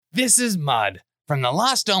This is Mud from the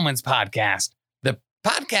Lost Omens podcast. The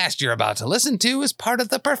podcast you're about to listen to is part of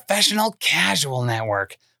the Professional Casual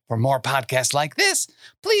Network. For more podcasts like this,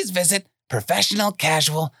 please visit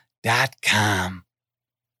professionalcasual.com.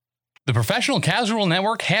 The Professional Casual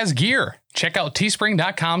Network has gear. Check out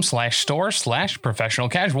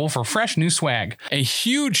teespring.com/store/professionalcasual for fresh new swag. A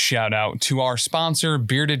huge shout out to our sponsor,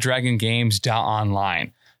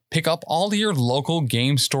 beardeddragongames.online. Pick up all your local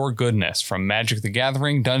game store goodness from Magic the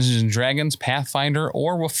Gathering, Dungeons & Dragons, Pathfinder,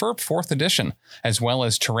 or WFRP 4th Edition, as well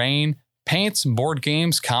as terrain, paints, board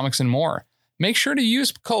games, comics, and more. Make sure to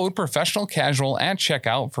use code Professional Casual at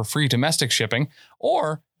checkout for free domestic shipping,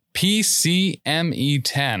 or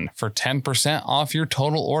PCME10 for 10% off your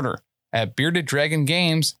total order at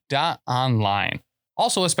beardeddragongames.online.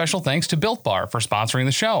 Also, a special thanks to Built Bar for sponsoring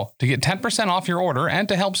the show. To get 10% off your order and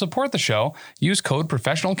to help support the show, use code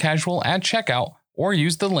Professional Casual at checkout or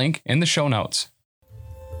use the link in the show notes.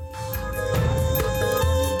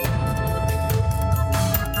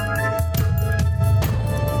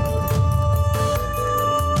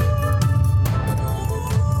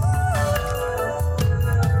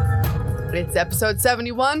 It's episode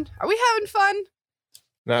 71. Are we having fun?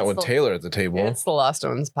 Not with Taylor at the table. It's the Lost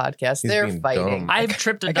Omens podcast. He's They're being fighting. dumb. I've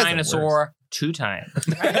tripped a dinosaur 2 times.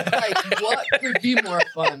 Like, what could be more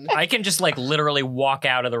fun? I can just like literally walk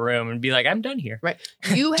out of the room and be like, I'm done here. Right.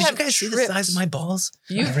 You Did have you guys see the tripped- size of my balls?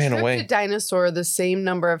 You've I ran tripped away. a dinosaur the same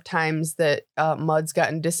number of times that Mud's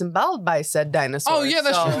gotten disemboweled by said dinosaur. Oh, yeah,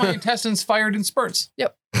 that's so- true. My intestines fired in spurts.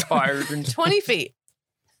 Fired and 20 feet.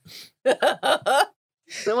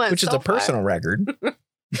 Which is a personal record.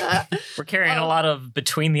 we're carrying a lot of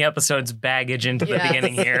between the episodes baggage into the Yes.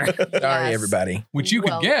 beginning here. Sorry, Yes. everybody. Which you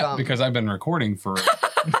could get Welcome. because I've been recording for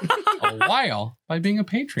a while by being a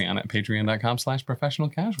Patreon at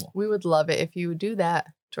patreon.com/professionalcasual. We would love it if you would do that.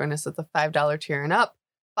 Join us at the $5 tier and up.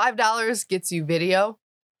 $5 gets you video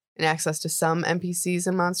and access to some NPCs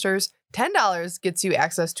and monsters. $10 gets you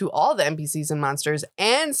access to all the NPCs and monsters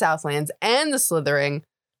and Southlands and the Slithering.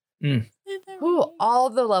 Ooh, all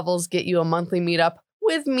the levels get you a monthly meetup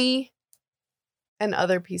with me and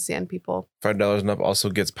other PCN people. $5 and up also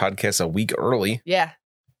gets podcasts a week early. Yeah,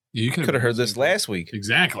 You Could have heard this last week.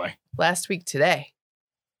 Exactly. last week today.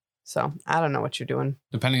 So I don't know what you're doing.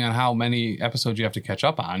 Depending on how many episodes you have to catch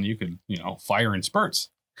up on, you could, fire in spurts.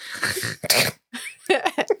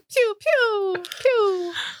 Pew, pew,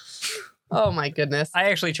 pew. Oh my goodness. I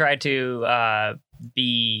actually try to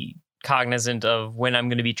be cognizant of when I'm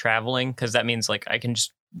going to be traveling, because that means like I can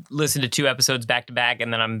just listen to 2 episodes back to back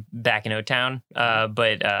and then I'm back in O-Town.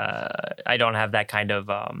 But I don't have that kind of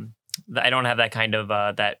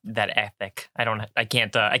that ethic. I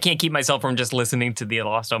can't keep myself from just listening to the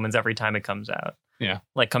Lost Omens every time it comes out. Yeah.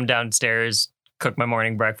 Like come downstairs, cook my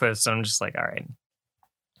morning breakfast, and I'm just like, all right,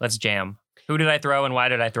 let's jam. Who did I throw and why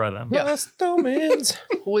did I throw them? Lost Omens.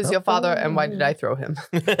 Who is your father and why did I throw him?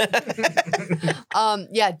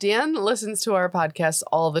 Yeah, Dan listens to our podcast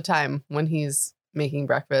all the time when he's making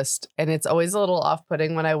breakfast, and it's always a little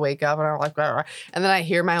off-putting when I wake up and I'm like, "Rah, rah," and then I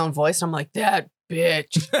hear my own voice and I'm like, that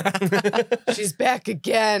bitch, she's back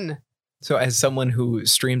again. So as someone who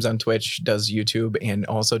streams on Twitch, does YouTube, and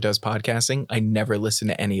also does podcasting, I never listen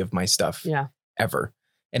to any of my stuff. Yeah. Ever.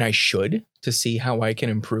 And I should, to see how I can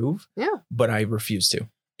improve. Yeah. But I refuse to.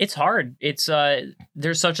 It's hard. It's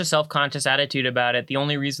there's such a self-conscious attitude about it. The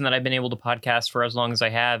only reason that I've been able to podcast for as long as I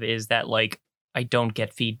have is that like I don't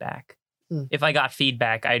get feedback. If I got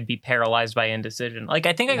feedback, I'd be paralyzed by indecision. Like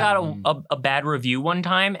I think I got a bad review one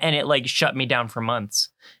time and it like shut me down for months.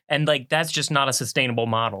 And like that's just not a sustainable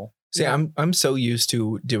model. See, I'm so used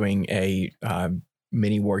to doing a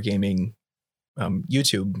mini wargaming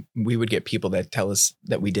YouTube. We would get people that tell us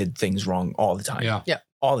that we did things wrong all the time. Yeah.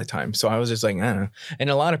 All the time. So I was just like, I don't know.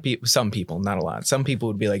 And a lot of people, some people, not a lot, some people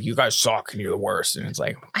would be like, you guys suck and you're the worst. And it's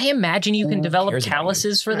like, I imagine you can Who develop cares about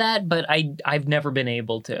calluses for that, but I've never been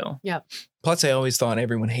able to. plus I always thought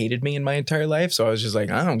everyone hated me in my entire life. So I was just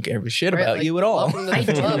like, I don't give a shit Right, about like, you at all. welcome to the I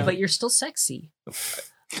do, club. but you're still sexy.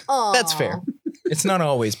 That's fair. It's not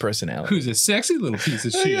always personality. Who's a sexy little piece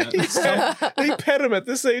of shit. They pet him at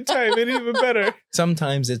the same time. It even better.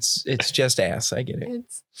 Sometimes it's just ass. I get it.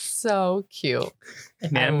 It's so cute.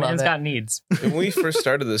 Man, love man's it. got needs. When we first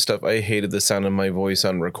started this stuff, I hated the sound of my voice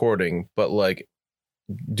on recording, but like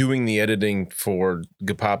doing the editing for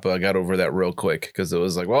Gapapa, I got over that real quick because it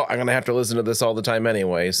was like, well, I'm going to have to listen to this all the time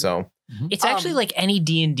anyway. So It's actually like any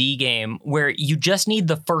D&D game where you just need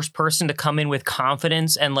the first person to come in with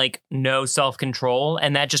confidence and like no self-control,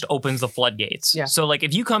 and that just opens the floodgates. Yeah. So like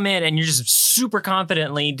if you come in and you're just super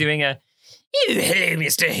confidently doing Hey,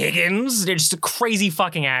 Mr. Higgins. They're just a crazy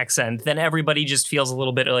fucking accent. Then everybody just feels a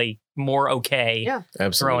little bit like more okay Yeah.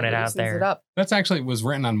 Absolutely. throwing it out Loosens there. it up. That's actually was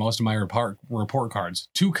written on most of my report cards.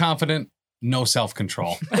 Too confident, no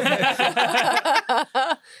self-control.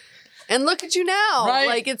 And look at you now. Right?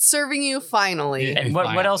 Like it's serving you finally. And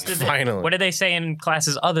what else did Finally. what did they say in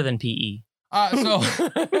classes other than PE? So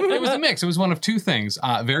it was a mix. It was one of two things: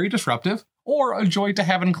 very disruptive or a joy to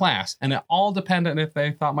have in class, and it all depended if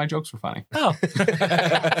they thought my jokes were funny. Oh,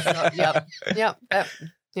 Yep.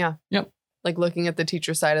 Yeah. Yep. Like looking at the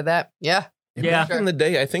teacher side of that. Yeah. yeah. Back in the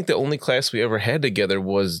day, I think the only class we ever had together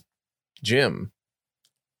was gym.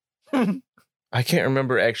 I can't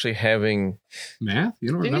remember actually having. Math?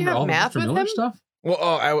 You don't Didn't you remember have all the math Mr. with Miller him? stuff? Well,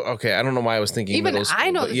 okay. I don't know why I was thinking Even middle school.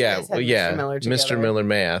 I know but that you yeah, guys had yeah. Mr. Miller Mr. together. Miller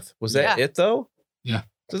math. Was that Yeah. it though? Yeah.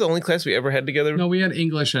 Was that the only class we ever had together? No, we had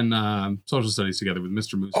English and social studies together with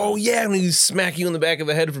Mr. Moose. Oh yeah, and he smack you in the back of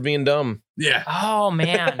the head for being dumb. Yeah. Oh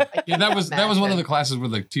man. Yeah, that was one of Imagine. the classes where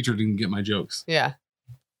the teacher didn't get my jokes. Yeah.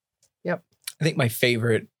 I think my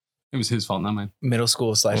favorite It was his fault, not mine. middle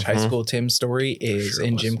school / high Mhm. school Tim story is Sure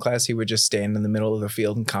in was. gym class. He would just stand in the middle of the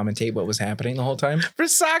field and commentate what was happening the whole time. For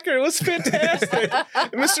soccer, it was fantastic.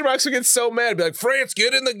 And Mr. Marks would get so mad, be like, "France,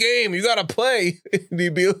 get in the game. You gotta play."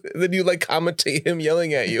 And then you like commentate him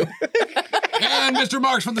yelling at you. And Mr.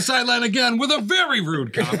 Marks from the sideline again with a very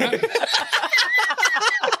rude comment.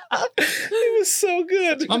 It was so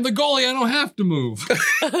good. I'm the goalie. I don't have to move.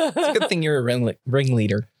 It's a good thing you're a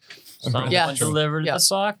ringleader. Someone Yeah. delivered Yeah. the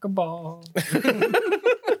soccer ball.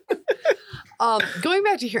 Going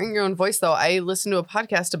back to hearing your own voice, though, I listened to a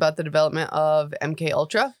podcast about the development of MK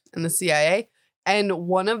Ultra and the CIA, and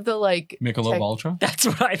one of the Michelob tech- Ultra. That's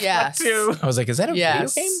what I Yes. thought too. I was like, is that a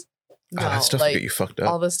yes, video game? no, that stuff like get you fucked up.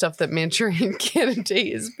 all the stuff that Manchurian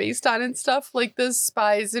Candidate is based on and stuff, like the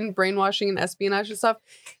spies and brainwashing and espionage and stuff.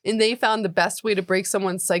 And they found the best way to break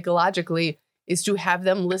someone psychologically is to have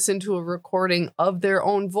them listen to a recording of their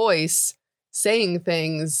own voice saying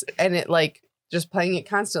things, and it just playing it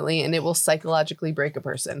constantly, and it will psychologically break a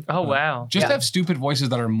person. Oh wow. Just Yeah. have stupid voices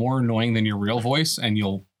that are more annoying than your real voice, and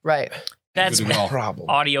you'll Right. That's good to go. problem.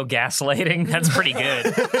 audio gaslighting. That's pretty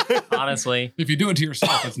good. Honestly. If you do it to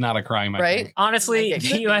yourself, it's not a crime. I Right? think. Honestly, Like, it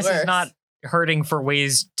could the be US is worse. not hurting for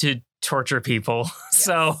ways to torture people.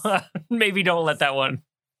 So maybe don't let that one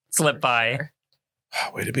slip by.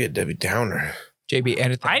 Way to be a Debbie Downer. JB,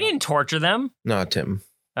 edit that. I didn't torture them. No, Tim.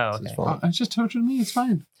 Oh, It's his okay. fault. It's just torturing me. It's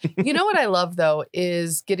fine. You know what I love though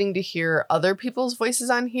is getting to hear other people's voices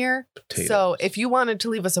on here. Potatoes. So if you wanted to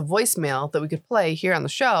leave us a voicemail that we could play here on the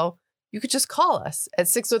show, you could just call us at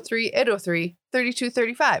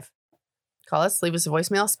 603-803-3235. Call us, leave us a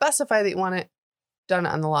voicemail, specify that you want it done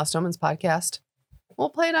on the Lost Omens podcast. We'll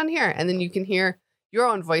play it on here, and then you can hear your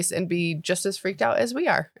own voice and be just as freaked out as we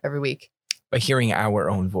are every week. By hearing our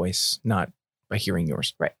own voice, not by hearing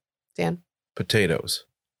yours. Dan, Potatoes.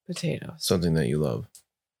 potatoes. Something that you love.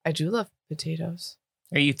 I do love potatoes.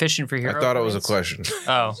 Are you fishing for hero I thought it was a points? question.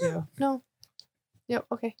 Oh. Yeah. No. Yep.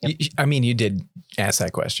 Okay. Yep. You did ask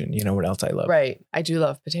that question. You know what else I love? Right. I do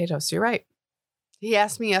love potatoes. You're right. He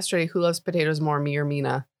asked me yesterday who loves potatoes more, me or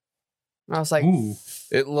Mina. And I was like, Ooh.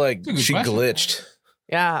 It That's a good she question. glitched.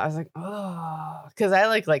 yeah. I was like, oh, because I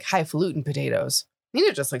like highfalutin potatoes.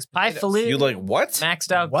 Mina just likes potatoes. Highfalutin. You like what?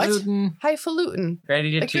 Maxed out What? gluten. Highfalutin.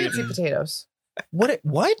 Ready to Like fancy toot. potatoes. What?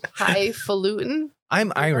 Highfalutin.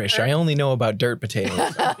 I'm Irish. I only know about dirt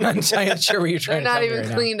potatoes. I'm not sure what you're They're trying to not tell me even right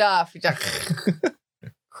now. cleaned off. You just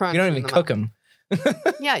crunch You don't in even the cook mouth.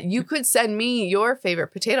 them. Yeah, you could send me your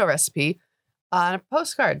favorite potato recipe on a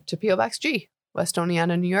postcard to P.O. Box G, West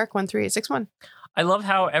Oneonta, New York, 13861. I love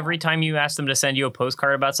how every time you ask them to send you a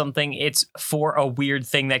postcard about something, it's for a weird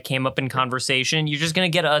thing that came up in conversation. You're just going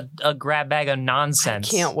to get a grab bag of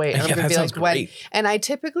nonsense. I can't wait. I'm Yeah, gonna that be sounds like, when, great. and I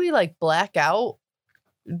typically black out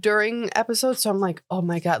during episodes, so I'm like, oh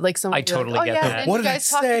my god, like someone I totally oh get yeah, that. and What you did I guys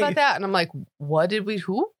talked say? about that, and I'm like, what did we?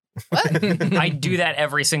 Who? What? I do that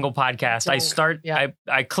every single podcast. I Don't. start, Yeah.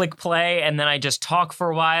 I click play, and then I just talk for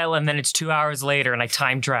a while, and then it's 2 hours later, and I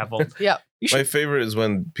time travel. Yep. My favorite is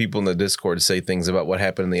when people in the Discord say things about what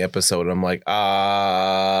happened in the episode. And I'm like,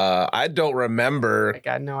 I don't I remember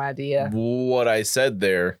got no idea. what I said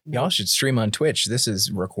there. Y'all should stream on Twitch. This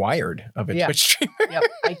is required of a Yeah. Twitch streamer. Yep.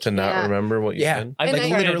 I To not can't. remember what you Yeah. said. I've And been I-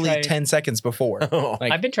 trying to Literally try- 10 seconds before. Oh.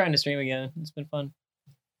 Like, I've been trying to stream again. It's been fun.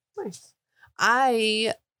 Nice.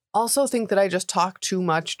 I also think that I just talk too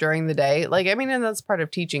much during the day. And that's part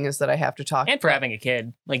of teaching is that I have to talk. And for having a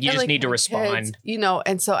kid, like you And, just need to my respond. kids,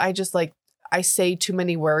 and so I just I say too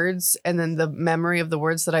many words, and then the memory of the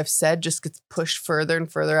words that I've said just gets pushed further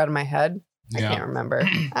and further out of my head. I can't remember.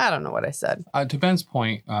 I don't know what I said. To Ben's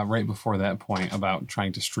point, right before that point about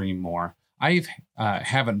trying to stream more, I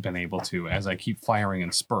haven't been able to, as I keep firing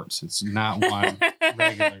in spurts. It's not one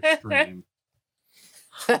regular stream.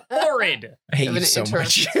 Horrid. I hate Have you an so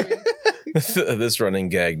much. interesting- This running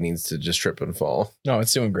gag needs to just trip and fall. No,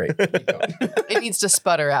 it's doing great. Keep going. It needs to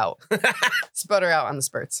sputter out. Sputter out on the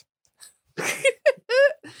spurts.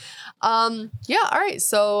 Yeah, all right.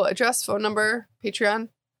 So address, phone number, Patreon.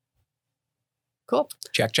 Cool.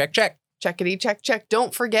 Check. Checkity check.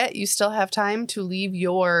 Don't forget, you still have time to leave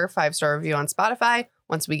your 5-star review on Spotify.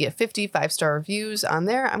 Once we get 50 5-star reviews on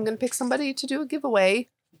there, I'm going to pick somebody to do a giveaway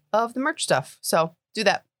of the merch stuff. So do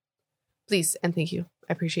that, please. And thank you.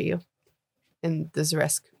 I appreciate you in the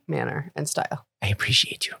Zaresk manner and style. I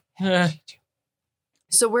appreciate you.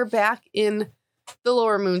 So we're back in the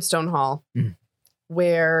lower Moonstone Hall,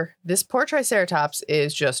 where this poor Triceratops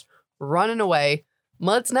is just running away.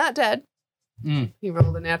 Mud's not dead. He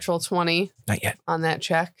rolled a natural 20 Not yet. on that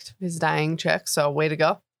check, his dying check. So way to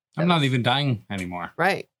go. I'm not even dying anymore.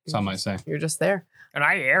 Right. Some might say. You're just there. And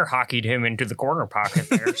I air hockeyed him into the corner pocket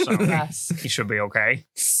there, so Yes. he should be okay.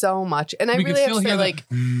 So much. And I We can really have still to say, hear the-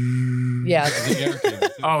 like, yeah, The air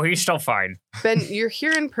cable. Oh, he's still fine. Ben, you're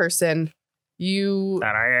here in person. You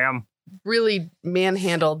That I am. really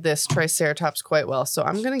manhandled this Triceratops quite well. So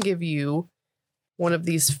I'm going to give you one of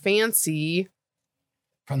these fancy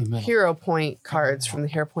From the middle. Hero Point cards from the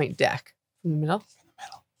Hero Point deck. From the middle?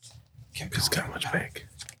 It's got much back.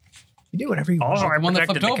 You do whatever you want. Also, I The one that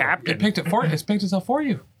protected flipped the over. captain. It picked it for you. It's picked itself for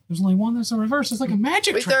you. There's only one that's a reverse. It's like a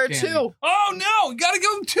magic Wait, trick. there are Candy. two. Oh no! You gotta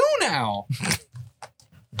go 2 now.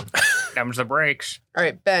 Them's the brakes. All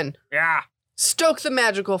right, Ben, Yeah, stoke the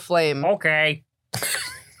magical flame. okay.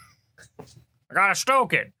 I gotta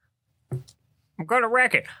stoke it. I'm gonna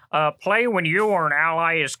wreck it. Play when you or an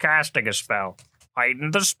ally is casting a spell.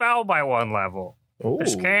 Heighten the spell by 1 level.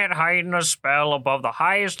 This can't heighten a spell above the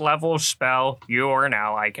highest level of spell you or an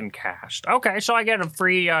ally can cast. Okay, so I get a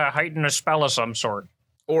free heighten a spell of some sort.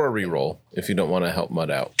 Or a reroll if you don't want to help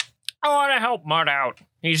Mud out. I want to help Mud out.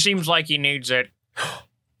 He seems like he needs it.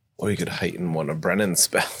 Or you could heighten one of Brennan's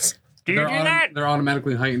spells. Do you do that? They're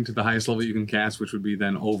automatically heightened to the highest level you can cast, which would be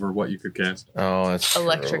then over what you could cast. Oh, that's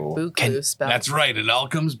Electric true. Boogaloo spell. That's right. It all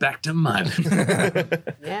comes back to mud.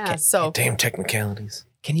 Yeah, so Damn technicalities.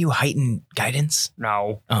 Can you heighten guidance?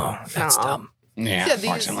 No. Oh, that's Nuh-uh. dumb. Yeah, Yeah, these-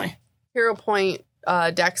 unfortunately. Hero Point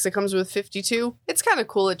decks, it comes with 52. It's kind of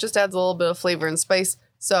cool. It just adds a little bit of flavor and spice.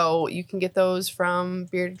 So you can get those from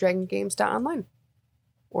beardeddragongames.online.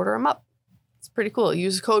 Order them up. It's pretty cool.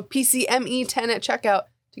 Use code PCME10 at checkout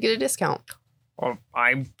to get a discount. Well,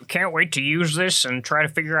 I can't wait to use this and try to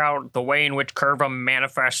figure out the way in which Curva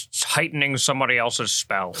manifests heightening somebody else's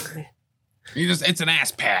spell. It's an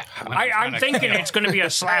ass pat. I'm thinking it's going to be a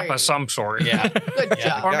slap of some sort. Yeah. Good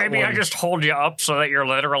job. Or Got maybe I one. just hold you up so that you're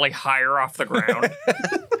literally higher off the ground.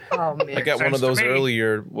 Oh, man. I got one Sense of to those me.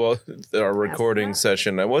 earlier, our recording that.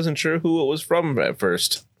 session. I wasn't sure who it was from at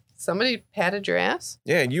first. Somebody patted your ass?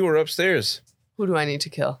 Yeah, you were upstairs. Who do I need to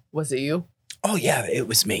kill? Was it you? Oh, yeah, it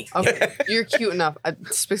was me. Okay. You're cute enough.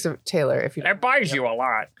 Specific Taylor, if you That buys you a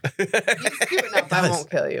lot. You're cute enough, I does. won't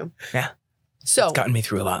kill you. Yeah. So It's gotten me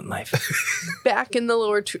through a lot in life. back in the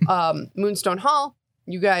lower Moonstone Hall,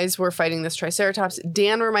 you guys were fighting this Triceratops.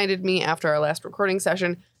 Dan reminded me after our last recording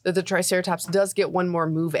session that the Triceratops does get one more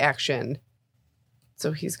move action.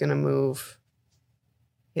 So he's going to move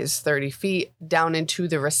his 30 feet down into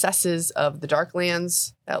the recesses of the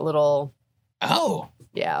Darklands, that little, Oh.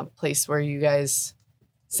 place where you guys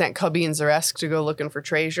sent Cubby and Zaresk to go looking for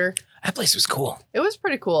treasure. That place was cool. It was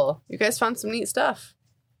pretty cool. You guys found some neat stuff.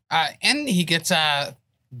 And he gets a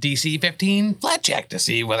DC 15 flat check to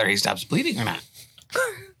see whether he stops bleeding or not.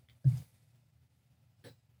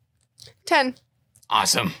 10.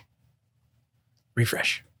 Awesome.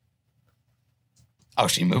 Refresh. Oh,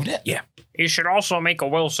 she moved it? Yeah. He should also make a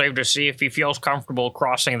will save to see if he feels comfortable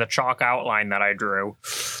crossing the chalk outline that I drew.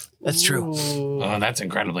 That's true. Ooh. Oh, that's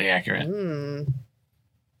incredibly accurate. Oh,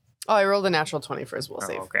 I rolled a natural 20 for his will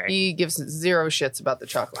save. okay. He gives 0 shits about the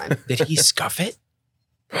chalk line. Did he scuff it?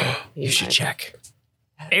 You should check.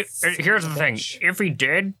 Here's the thing. If he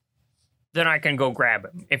did, then I can go grab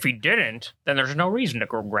him. If he didn't, then there's no reason to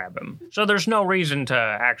go grab him. So there's no reason to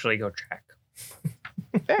actually go check.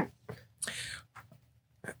 Fair.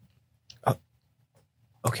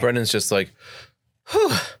 Okay. Brennan's just like,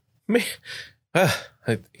 whew,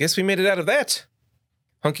 I guess we made it out of that.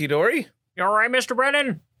 Hunky dory? You all right, Mr.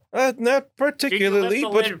 Brennan? Not particularly,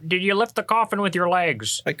 but Did you lift the coffin with your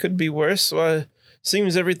legs? I could be worse.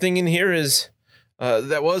 Seems everything in here is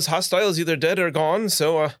that was hostile is either dead or gone,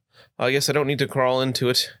 so I guess I don't need to crawl into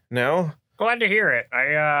it now. glad to hear it.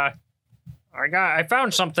 I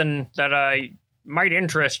found something that might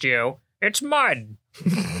interest you. It's mud.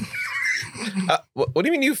 What do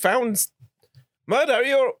you mean you found mud? Are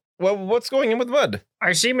you? Well, what's going on with mud?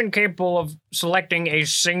 I seem incapable of selecting a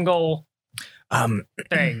single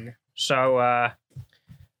thing. So,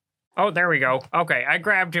 oh, there we go. Okay, I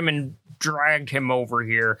grabbed him and dragged him over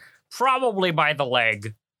here, probably by the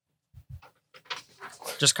leg.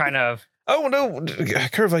 Just kind of. Oh no,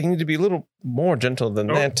 Curve! I need to be a little more gentle than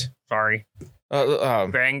that. Sorry.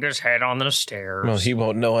 Banged his head on the stairs. Well, he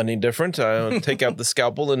won't know any different. I'll take out the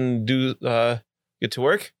scalpel and get to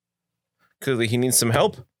work. Clearly, he needs some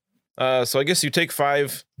help. So I guess you take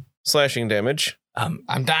 5 slashing damage.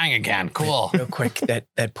 I'm dying again. Cool. Real quick,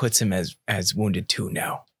 that puts him as wounded 2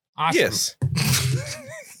 now. Awesome. Yes.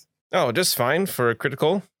 Oh, just fine for a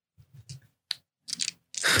critical.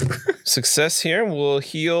 Success here will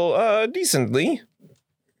heal decently.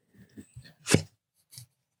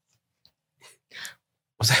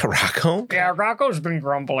 Was that Rocco? Yeah, Rocco's been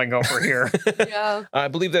grumbling over here. Yeah. I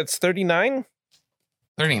believe that's 39.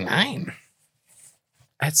 39.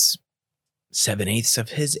 That's 7/8 of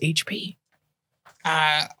his HP.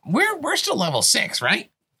 We're still level 6,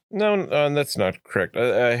 right? No, that's not correct.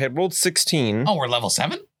 I had rolled 16. Oh, we're level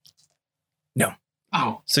 7? No.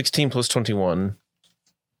 Oh. 16 plus 21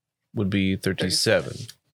 would be 37.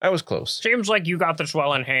 I was close. Seems like you got this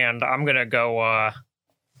well in hand. I'm gonna go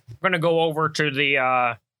over to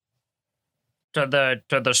the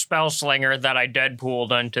spell slinger that I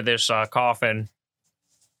Deadpooled into this coffin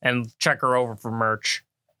and check her over for merch.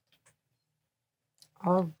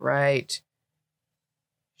 All right.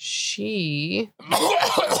 She.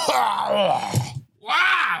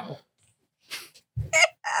 Wow.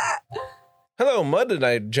 Hello, Mud, and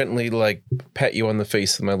I gently, pat you on the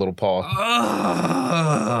face with my little paw.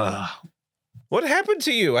 What happened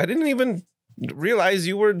to you? I didn't even realize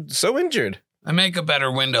you were so injured. I make a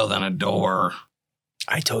better window than a door.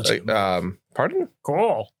 I told you. Pardon?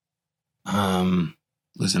 Cool.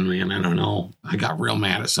 Listen, man, I don't know. I got real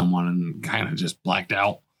mad at someone and kind of just blacked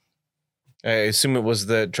out. I assume it was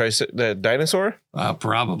the dinosaur?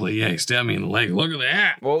 Probably, yeah. He stabbed me in the leg. Look at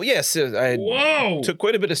that. Well, yes. I Whoa. took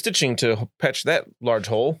quite a bit of stitching to patch that large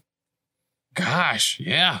hole. Gosh,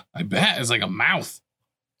 yeah. I bet. It's like a mouth.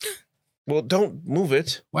 Well, don't move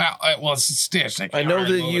it. Well, it's stitched. I know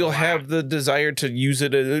that you'll have the desire to use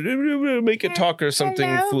it to make it talk or something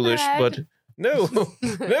Hello, foolish, Mud. but no,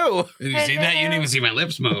 no. Did you see that? You didn't even see my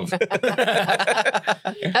lips move.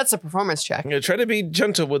 That's a performance check. Try to be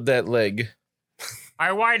gentle with that leg.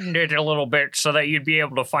 I widened it a little bit so that you'd be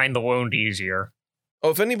able to find the wound easier.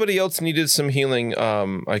 Oh, if anybody else needed some healing,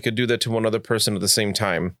 I could do that to one other person at the same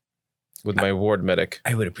time with my ward medic.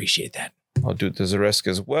 I would appreciate that. I'll do it to Zaresk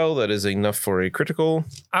as well. That is enough for a critical.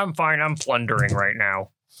 I'm fine. I'm plundering right now.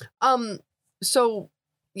 So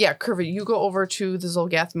yeah, Curvy, you go over to the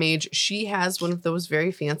Zolgath mage. She has one of those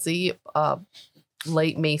very fancy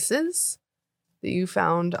light maces that you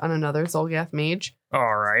found on another Zolgath mage.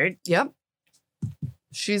 All right. Yep.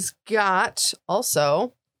 She's got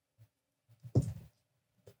also.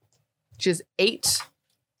 She has 8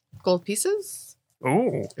 gold pieces.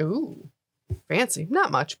 Ooh. Ooh. Fancy.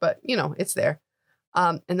 Not much, but it's there.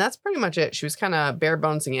 And that's pretty much it. She was kind of bare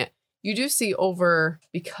bonesing it. You do see over,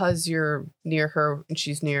 because you're near her and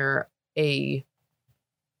she's near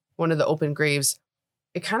one of the open graves,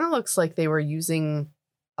 it kind of looks like they were using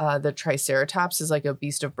the Triceratops as like a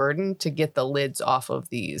beast of burden to get the lids off of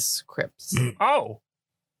these crypts. Oh.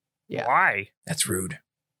 Yeah. Why? That's rude.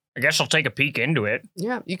 I guess I'll take a peek into it.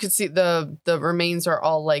 Yeah, you could see the remains are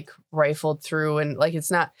all like rifled through, and like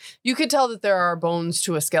it's not. You could tell that there are bones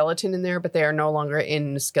to a skeleton in there, but they are no longer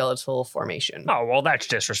in skeletal formation. Oh, well, that's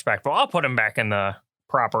disrespectful. I'll put him back in the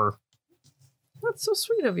proper That's so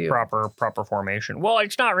sweet of you. proper formation. Well,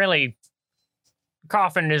 it's not really.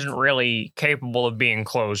 Coffin isn't really capable of being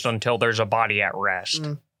closed until there's a body at rest.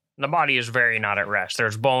 Mm. The body is very not at rest.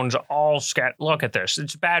 There's bones all scattered. Look at this.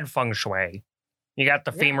 It's bad feng shui. You got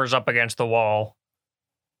the Yeah. femurs up against the wall.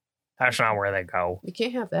 That's not where they go. You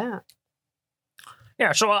can't have that.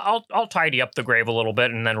 Yeah, so I'll tidy up the grave a little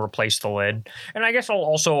bit and then replace the lid. And I guess I'll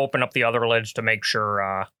also open up the other lids to make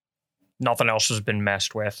sure nothing else has been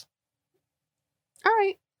messed with. All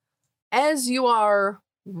right. As you are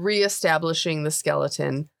reestablishing the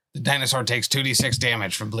skeleton, The dinosaur takes 2d6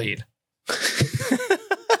 damage from bleed.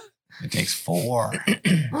 It takes 4.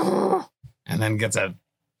 And then gets a,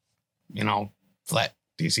 flat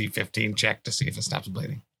DC 15 check to see if it stops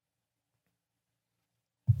bleeding.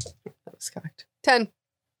 that was correct. 10.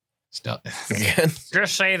 Still, Again.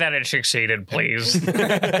 Just say that it succeeded, please.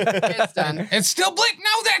 It's done. it's still bleak.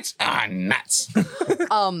 No, that's nuts.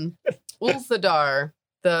 Ulthadar,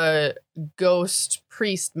 the ghost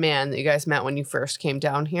priest man that you guys met when you first came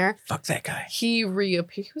down here, Fuck that guy. he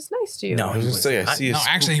reappeared. He was nice to you. No, I was he gonna say, I was see No, his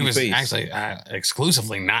actually, he was face. actually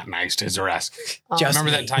exclusively not nice to Zaresk. Just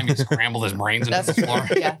Remember me. that time he scrambled his brains into That's the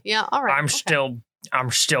floor? yeah. All right.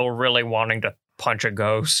 I'm still really wanting to punch a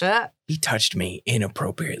ghost. He touched me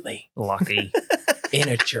inappropriately Lucky. in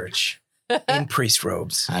a church in priest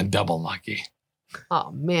robes. Double lucky.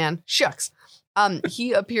 Oh man, shucks.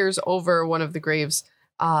 He appears over one of the graves,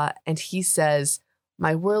 and he says,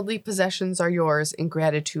 "My worldly possessions are yours in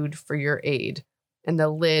gratitude for your aid." And the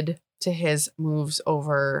lid to his moves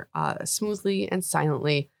over smoothly and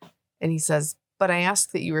silently, and he says, "But I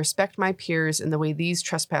ask that you respect my peers in the way these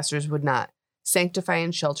trespassers would not. Sanctify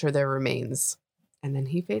and shelter their remains." And then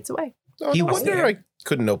he fades away. Oh, He no was wonder there. I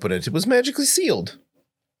couldn't open it. It was magically sealed.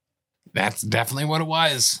 That's definitely what it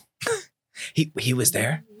was. He was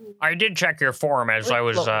there. I did check your form as I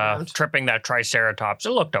was Floating around. tripping that Triceratops.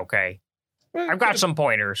 It looked okay. I've got some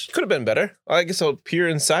pointers. Could have been better. I guess I'll peer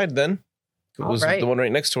inside then. It All was right. the one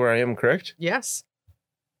right next to where I am, correct? Yes.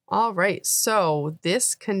 All right. So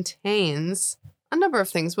this contains a number of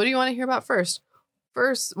things. What do you want to hear about first?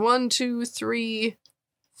 First, 1, 2, 3,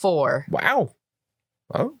 4. Wow.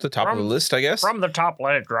 Well, the top of the list, I guess. From the top,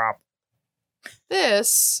 let it drop.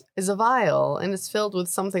 This is a vial, and it's filled with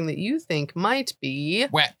something that you think might be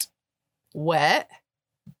Wet. wet.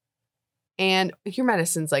 And your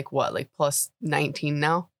medicine's like what? Like plus 19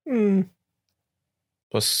 now?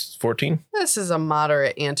 Plus 14. This is a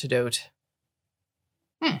moderate antidote.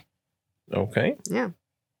 Okay. Yeah.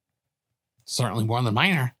 Certainly more than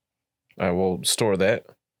minor. I will store that.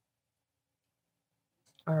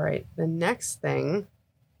 All right. The next thing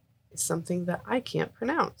is something that I can't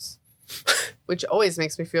pronounce, which always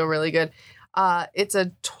makes me feel really good. It's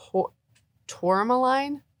a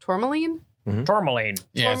tourmaline? Tourmaline? Tourmaline.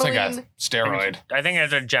 Yeah, it's like a Tourmaline. steroid. I think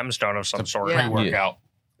it's a gemstone of some sort. Yeah. Pre-workout.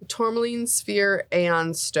 Tourmaline sphere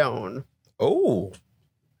Aeon stone. Oh,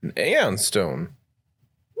 an Aeon stone.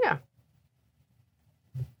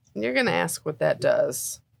 You're going to ask what that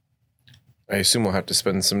does. I assume we'll have to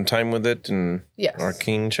spend some time with it and Yes.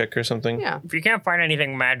 arcane check or something. Yeah. If you can't find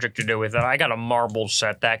anything magic to do with it, I got a marble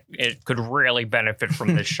set that it could really benefit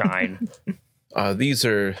from this shine. These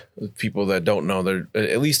are people that don't know. They're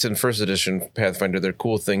at least in first edition Pathfinder. They're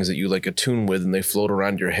cool things that you like attune with, and they float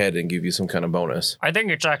around your head and give you some kind of bonus. I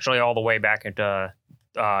think it's actually all the way back into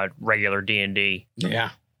regular D&D. Yeah.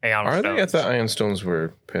 Aeon Are they? I stones. thought Ion stones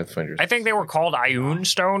were Pathfinders. I think they were called Ioun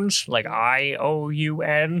stones, like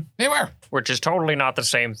IOUN, They were. which is totally not the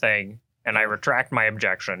same thing. And I retract my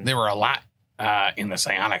objection. They were a lot in the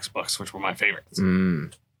psionics books, which were my favorites.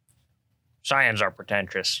 Scions are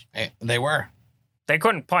pretentious. They were. They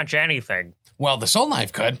couldn't punch anything. Well, the soul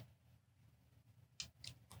knife could.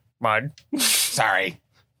 Mud. Sorry.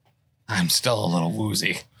 I'm still a little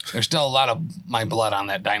woozy. There's still a lot of my blood on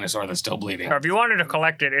that dinosaur that's still bleeding. If you wanted to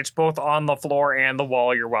collect it, it's both on the floor and the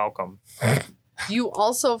wall. You're welcome. You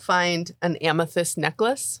also find an amethyst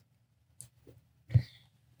necklace.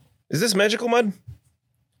 Is this magical mud?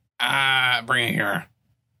 Bring it here.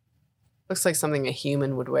 Looks like something a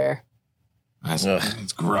human would wear. That's, Ugh.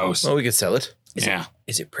 it's gross. Well, we could sell it.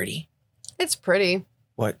 Is it pretty? It's pretty.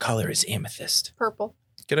 What color is amethyst? Purple.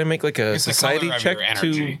 Can I make like a It's the society color of check your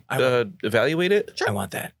energy. to evaluate it? Sure. I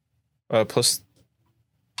want that. Plus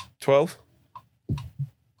 12.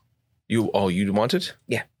 You want it?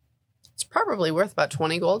 It's probably worth about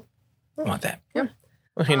 20 gold. I want that.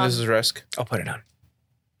 Well, hand this is Resk. I'll put it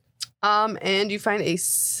on. And you find a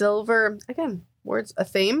silver, again, words, a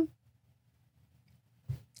thame.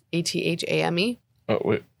 ATHAME. Oh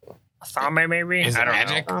wait. Thame, maybe? Is it I don't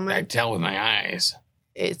magic? know. I tell with my eyes.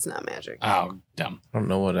 It's not magic. Oh, dumb. I don't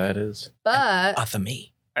know what that is. But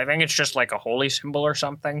Athame. I think it's just like a holy symbol or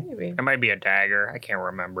something. maybe. It might be a dagger. I can't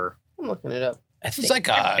remember. I'm looking it up. I think It's like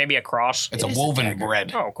a. Maybe a cross. It's It a is a woven dagger.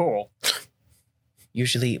 bread. Oh, cool.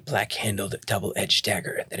 usually black-handled double-edged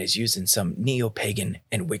dagger that is used in some neo-pagan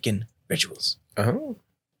and Wiccan rituals. Oh.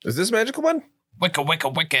 Is this magical mud?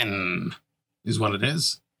 Wiccan is what it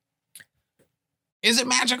is. Is it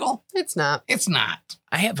magical? It's not. It's not.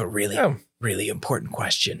 I have a really, Oh. really important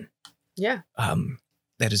question. Yeah.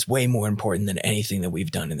 That is way more important than anything that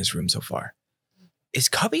we've done in this room so far. Is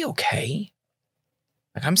Cubby okay?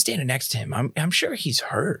 Like, I'm standing next to him. I'm sure he's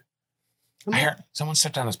hurt. I heard someone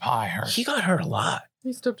stepped on his paw. I heard. He got hurt a lot.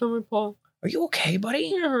 He stepped on my paw. Are you okay, buddy?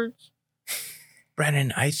 It hurts.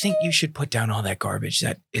 Brennan, I think you should put down all that garbage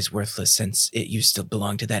that is worthless since it used to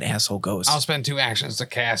belong to that asshole ghost. I'll spend 2 actions to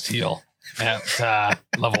cast heal at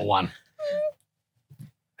level 1.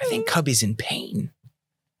 I think Cubby's in pain.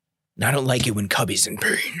 And I don't like it when Cubby's in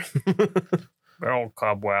pain. Oh,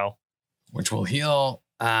 Cubwell. Which will heal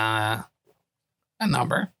a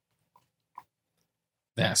number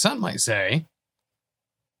that some might say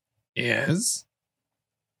is...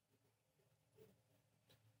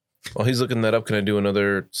 While he's looking that up, can I do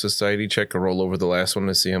another society check or roll over the last one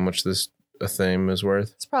to see how much this theme is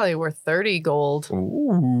worth? It's probably worth 30 gold.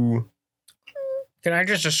 Ooh. Can I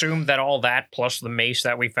just assume that all that plus the mace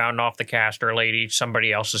that we found off the caster lady,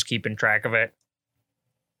 somebody else is keeping track of it?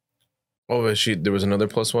 Oh, there was another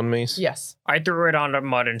 +1 mace? Yes. I threw it onto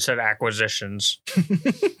mud and said acquisitions.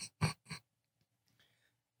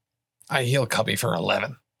 I heal Cubby for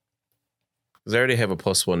 11. Because I already have a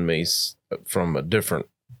 +1 mace from a different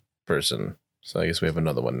person. So I guess we have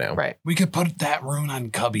another one now. Right. We could put that rune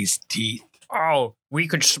on Cubby's teeth. Oh, we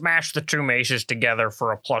could smash the 2 maces together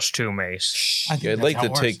for a +2 mace. I think Yeah, I'd that's like how to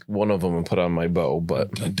it works. take one of them and put on my bow,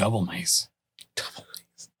 but a double mace.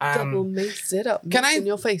 Double mace it up. can mace I- in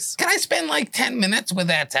your face? Can I spend like 10 minutes with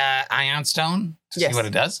that ion stone to Yes. see what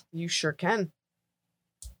it does? You sure can.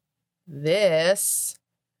 This.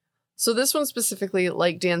 So this one specifically,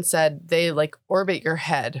 like Dan said, they like orbit your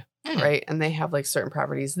head, right? And they have like certain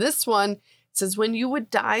properties. This one says when you would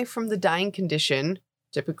die from the dying condition,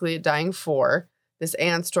 typically a dying 4, this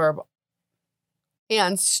and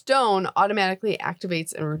stone automatically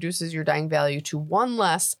activates and reduces your dying value to 1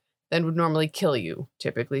 less than would normally kill you,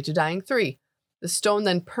 typically to dying 3. The stone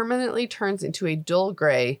then permanently turns into a dull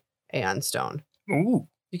gray Aeon stone. Ooh.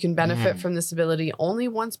 You can benefit from this ability only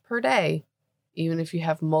once per day, even if you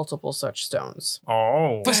have multiple such stones.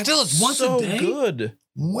 Oh. But still, it's once so a day? good.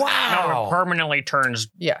 No, Wow. it permanently turns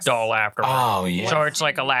Yes. dull afterwards. Oh, yeah. So it's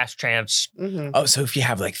like a last chance. Mm-hmm. Oh, so if you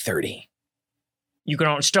have like 30. You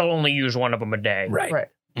can still only use one of them a day. Right. Right.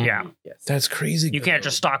 Yeah. Yes. That's crazy. You good, can't though.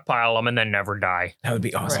 just stockpile them and then never die. That would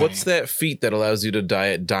be awesome. What's that feat that allows you to die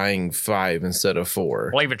at dying 5 instead of 4?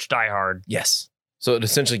 I believe it's Die Hard. Yes. So it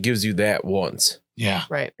essentially gives you that once. Yeah.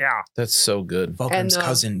 Right. Yeah. That's so good. Fulgrim's And,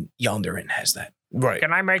 cousin Yaldarin has that. Right.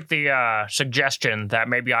 Can I make the suggestion that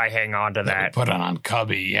maybe I hang on to That we that, put it on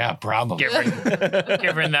Cubby. Yeah, probably.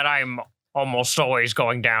 given that I'm almost always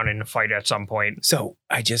going down in a fight at some point? So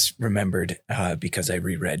I just remembered because I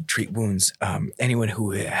reread Treat Wounds. Anyone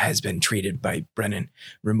who has been treated by Brennan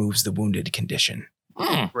removes the wounded condition.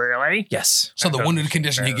 Really? Yes. So the That wounded doesn't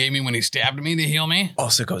condition he fair. gave me when he stabbed me to heal me?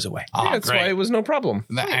 Also goes away. Oh, That's great. why it was no problem.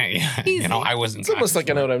 You know, I wasn't. It's almost like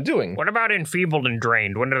I know what I'm doing. What about enfeebled and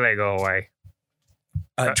drained? When do they go away?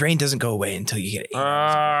 Drain doesn't go away until you get 8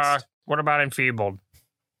 hours What about enfeebled?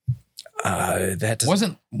 rest. That doesn't,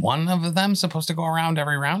 Wasn't one of them supposed to go around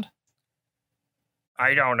every round?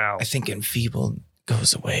 I don't know. I think enfeebled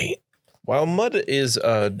goes away. While Mud is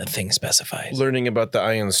The thing specifies. learning about the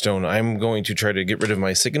Ion Stone, I'm going to try to get rid of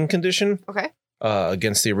my sickened condition Okay.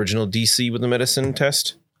 against the original DC with the medicine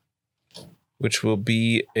test, which will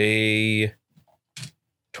be a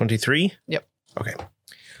 23. Yep. Okay.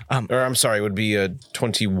 Or I'm sorry, it would be a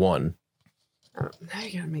 21 Now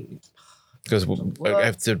you gotta make me. because I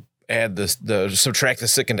have to add the subtract the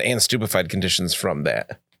sickened and stupefied conditions from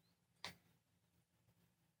that.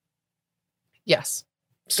 Yes.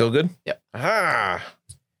 Still good? Yep. Ah,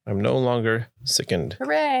 I'm no longer sickened.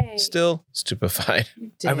 Hooray! Still stupefied.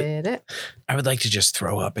 You I did it. I would like to just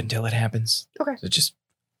throw up until it happens. Okay. So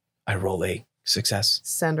I roll a success.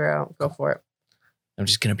 Send her out. Go for it. I'm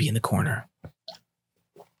just going to be in the corner.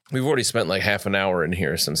 We've already spent like half an hour in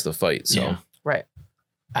here since the fight, so Yeah. Right.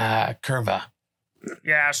 Curva.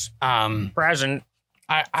 Yes. Present.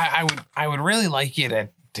 I would really like you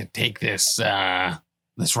to take this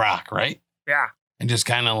this rock, right? Yeah. And just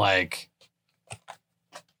kind of like,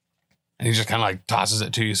 and he just kind of like tosses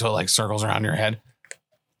it to you, so it like circles around your head.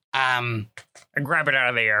 And grab it out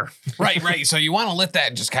of the air. Right. So you want to let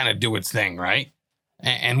that just kind of do its thing, right?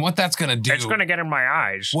 And what that's gonna do? It's going to get in my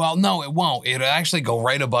eyes. Well, no, it won't. It'll actually go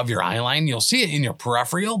right above your eye line. You'll see it in your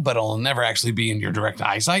peripheral, but it'll never actually be in your direct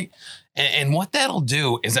eyesight. And what that'll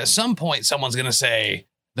do is at some point, someone's going to say,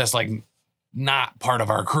 that's like not part of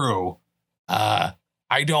our crew.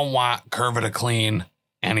 I don't want Curva to clean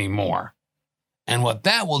anymore. And what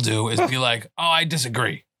that will do is be like, oh, I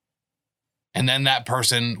disagree. And then that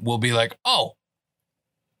person will be like, oh,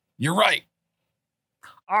 you're right.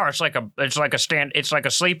 Oh, it's like a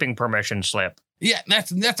sleeping permission slip. Yeah,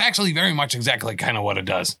 that's actually very much exactly kind of what it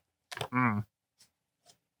does. Mm.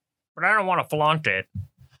 But I don't want to flaunt it.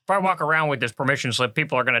 If I walk around with this permission slip,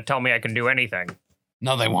 people are going to tell me I can do anything.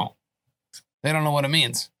 No, they won't. They don't know what it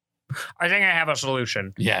means. I think I have a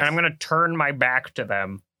solution. Yes. And I'm going to turn my back to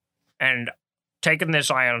them and taking this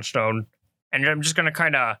ion stone, and I'm just going to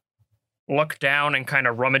kind of look down and kind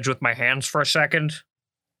of rummage with my hands for a second.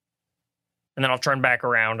 And then I'll turn back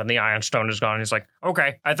around and the ion stone is gone. He's like,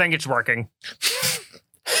 okay, I think it's working.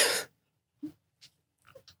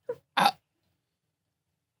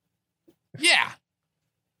 Yeah.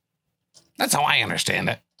 That's how I understand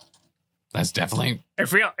it. That's definitely...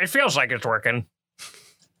 It feels like it's working.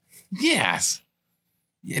 Yes.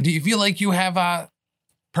 Yeah, do you feel like you have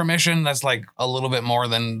permission that's like a little bit more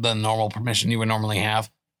than the normal permission you would normally have?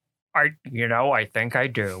 I think I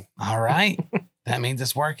do. All right. That means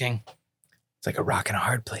it's working. It's like a rock in a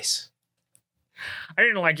hard place. I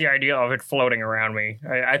didn't like the idea of it floating around me.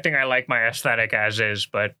 I think I like my aesthetic as is,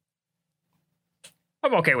 but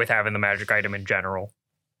I'm okay with having the magic item in general.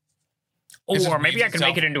 It Or just maybe I weaves can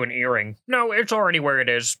make it itself. into an earring. No, it's already where it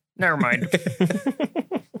is. Never mind.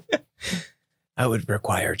 I would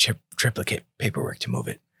require triplicate paperwork to move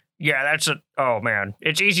it. Yeah, oh man.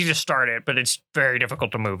 It's easy to start it, but it's very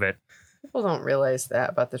difficult to move it. People don't realize that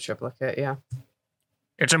about the triplicate. Yeah.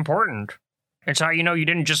 It's important. It's how you know you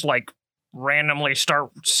didn't just like randomly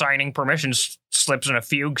start signing permission slips in a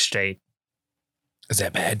fugue state. Is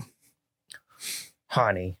that bad?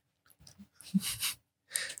 Honey.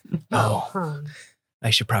 Oh, Huh. I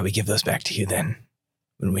should probably give those back to you then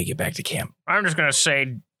when we get back to camp. I'm just going to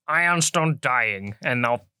say ion stone dying, and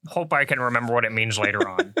I'll hope I can remember what it means later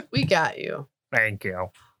on. We got you. Thank you.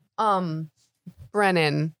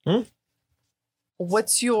 Brennan. Hmm?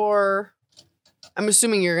 What's your... I'm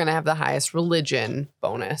assuming you're going to have the highest religion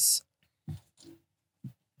bonus.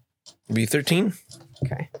 Be 13.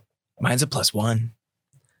 Okay. Mine's a +1.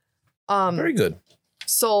 Very good.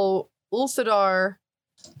 So Ulthadar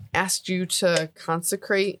asked you to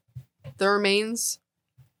consecrate the remains,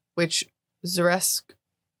 which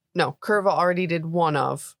Curva already did one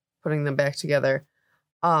of, putting them back together.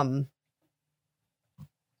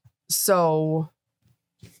 So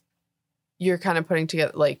you're kind of putting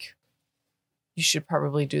together, like, you should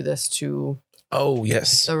probably do this to Oh,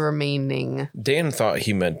 yes. the remaining. Dan thought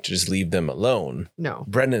he meant just leave them alone. No.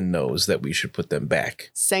 Brennan knows that we should put them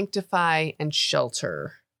back. Sanctify and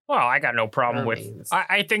shelter. Well, I got no problem with... Remains.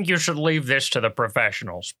 I think you should leave this to the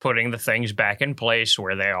professionals, putting the things back in place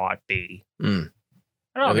where they ought be. Mm.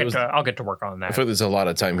 And I'll, Yeah, I'll get to work on I that. feel like there's a lot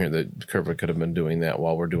of time here that Curva could have been doing that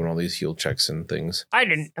while we're doing all these heal checks and things. I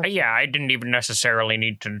didn't even necessarily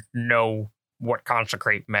need to know what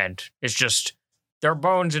consecrate meant. It's just, they're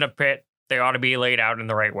bones in a pit. They ought to be laid out in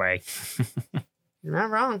the right way. You're not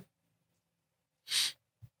wrong.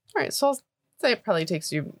 All right, so I'll say it probably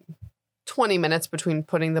takes you 20 minutes between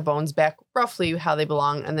putting the bones back roughly how they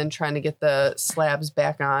belong and then trying to get the slabs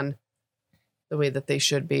back on the way that they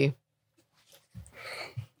should be.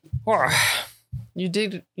 You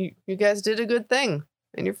guys did a good thing,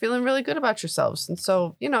 and you're feeling really good about yourselves. And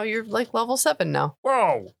so, you're like level 7 now.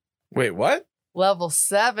 Whoa. Wait, what? Level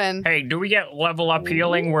 7. Hey, do we get level up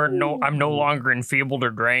healing where I'm no longer enfeebled or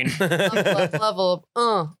drained? level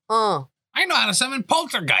up. I know how to summon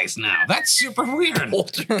poltergeist now. That's super weird.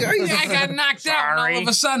 Poltergeist? Yeah, I got knocked out, and all Sorry. of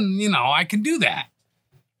a sudden, I can do that.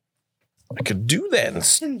 I could do that and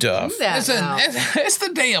Can do stuff. that Listen, now. it's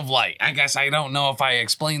the day of light. I guess I don't know if I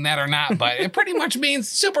explained that or not, but it pretty much means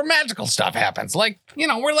super magical stuff happens. Like,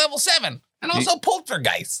 we're level 7 and also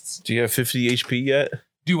poltergeists. Do you have 50 HP yet?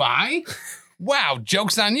 Do I? Wow,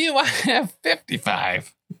 joke's on you. I have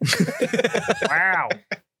 55. Wow.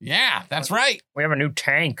 Yeah, that's right. We have a new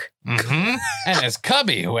tank. Mm-hmm. And it's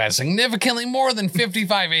Cubby, who has significantly more than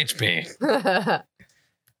 55 HP.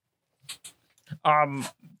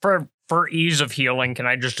 For ease of healing, can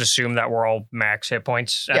I just assume that we're all max hit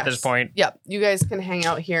points at this Yes. point? Yep. You guys can hang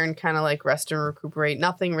out here and kind of like rest and recuperate.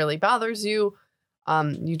 Nothing really bothers you.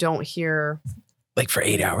 You don't hear. Like for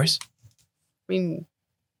 8 hours? I mean,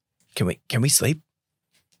 Can we sleep?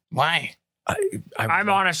 Why? I'm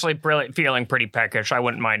honestly feeling pretty peckish. I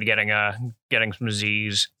wouldn't mind getting some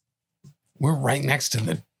Z's. We're right next to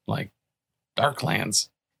the, Darklands.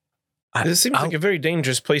 This seems like a very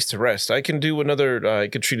dangerous place to rest. I can do another, I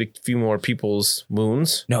could treat a few more people's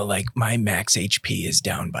wounds. No, like my max HP is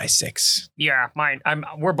down by 6. Yeah,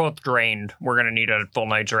 we're both drained. We're gonna need a full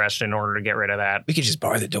night's rest in order to get rid of that. We could just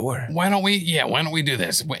bar the door. Why don't we do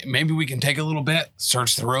this? Maybe we can take a little bit,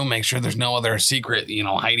 search the room, make sure there's no other secret,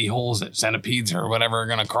 hidey holes that centipedes or whatever are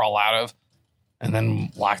going to crawl out of, and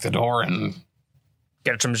then lock the door and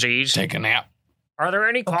Get some Z's. take a nap. Are there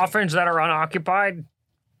any coffins that are unoccupied?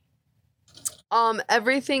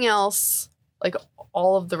 everything else, like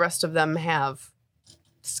all of the rest of them have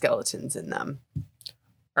skeletons in them.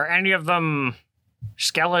 Are any of them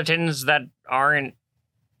skeletons that aren't...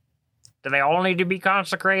 Do they all need to be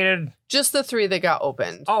consecrated? Just the 3 that got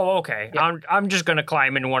opened. Oh, okay. Yeah. I'm just going to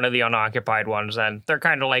climb in one of the unoccupied ones then. They're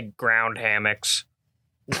kind of like ground hammocks.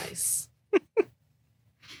 Nice.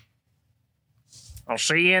 I'll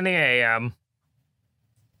see you in the AM.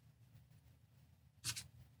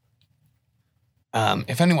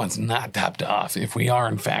 If anyone's not topped off, if we are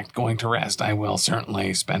in fact going to rest, I will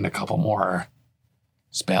certainly spend a couple more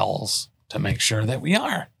spells to make sure that we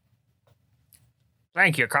are.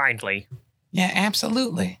 Thank you kindly. Yeah,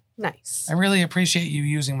 absolutely. Nice. I really appreciate you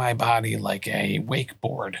using my body like a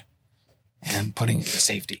wakeboard and putting it to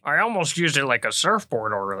safety. I almost used it like a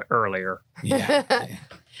surfboard earlier. Yeah.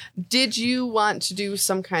 Did you want to do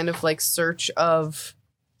some kind of like search of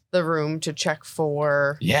the room to check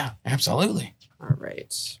for? Yeah, absolutely. All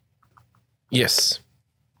right. Yes.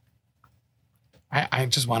 I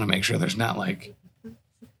just want to make sure there's not like,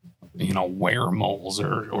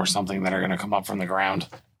 weremoles or something that are going to come up from the ground.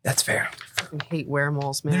 That's fair. I hate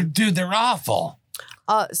weremoles, man. They're awful.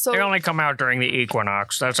 So They only come out during the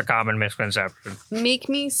equinox. That's a common misconception. make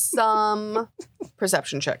me some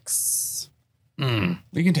perception checks.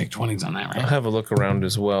 We can take 20s on that, I'll right? have a look around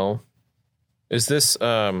as well. Is this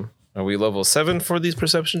are we level 7 for these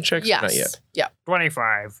perception checks? Yes. Not yet. Yeah.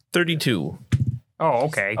 25. 32. Oh,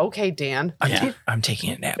 okay. Okay, Dan. I'm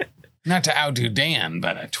taking a nap. Not to outdo Dan,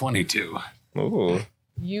 but a 22. Ooh.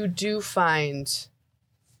 You do find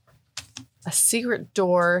a secret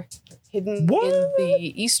door hidden What? in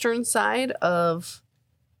the eastern side of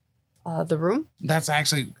the room. That's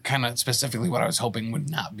actually kind of specifically what I was hoping would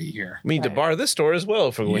not be here. We need to Right. bar this door as well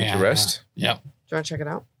if we're going Yeah. to rest. Yep. Do you want to check it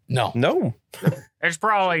out? No. No. It's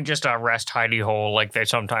probably just a rest hidey hole like they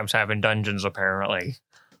sometimes have in dungeons, apparently.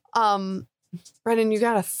 Brennan, you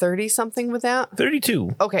got a 30 something with that?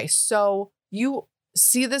 32. Okay, so you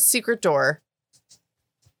see the secret door.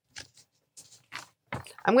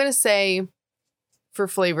 I'm going to say, for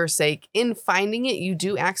flavor's sake, in finding it, you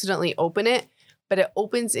do accidentally open it, but it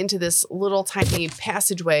opens into this little tiny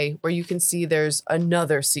passageway where you can see there's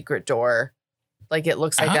another secret door. Like it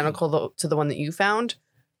looks Oh. identical to the one that you found.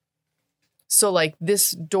 So like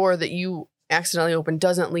this door that you accidentally opened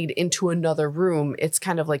doesn't lead into another room. It's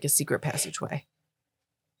kind of like a secret passageway.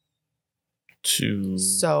 Two.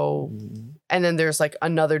 So, and then there's like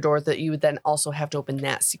another door that you would then also have to open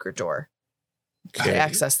that secret door to Okay.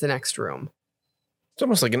 access the next room. It's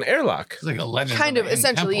almost like an airlock. It's like a legend. Kind of, the Hidden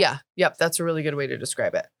essentially, Temple. yeah. Yep, that's a really good way to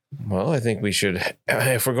describe it. Well, I think we should,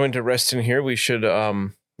 if we're going to rest in here, we should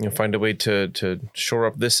find a way to shore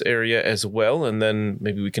up this area as well, and then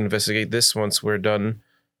maybe we can investigate this once we're done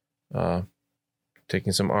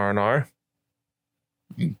taking some R&R.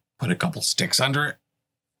 Put a couple sticks under it.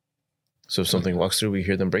 So if something walks through, we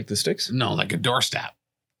hear them break the sticks. No, like a doorstep.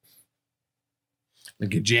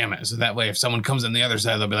 Like you jam it. So that way, if someone comes on the other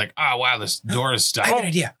side, they'll be like, oh, wow, this door is I stuck. have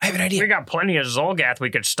an idea. We got plenty of Zolgath we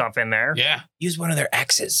could stuff in there. Yeah. Use one of their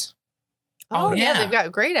axes. Oh, yeah. yeah. They've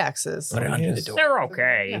got great axes. Put it under the yes. door. They're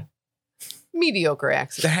okay. Yeah. Mediocre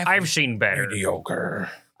axes. They're, I've seen better. Mediocre.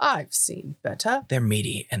 I've seen better. they're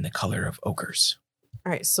meaty and the color of ochres.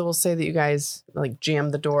 All right, so we'll say that you guys like jam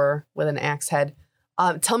the door with an axe head.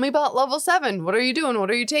 Tell me about level 7. What are you doing? What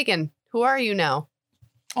are you taking? Who are you now?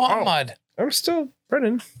 Oh, Oh. mud. I'm still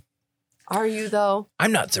Brennan. Are you though?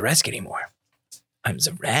 I'm not Zaresk anymore. I'm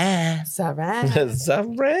Zaresk.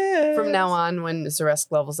 Zaresk. From now on, when Zaresk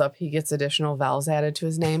levels up, he gets additional vowels added to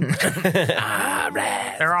his name.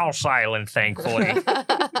 They're all silent, thankfully.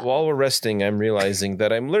 While we're resting, I'm realizing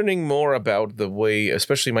that I'm learning more about the way,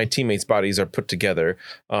 especially my teammates' bodies are put together.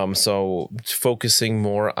 So focusing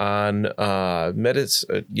more on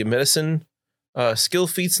medicine skill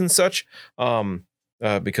feats and such.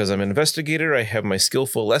 Because I'm an investigator, I have my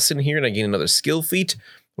skillful lesson here, and I gain another skill feat,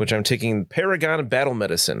 which I'm taking Paragon Battle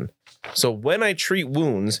Medicine. So when I treat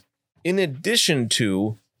wounds, in addition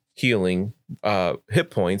to healing hit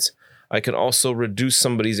points, I can also reduce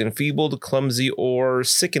somebody's enfeebled, clumsy, or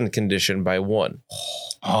sickened condition by 1.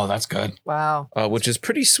 Oh, that's good. Wow. Which is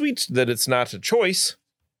pretty sweet that it's not a choice.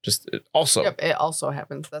 Just also. Yep, it also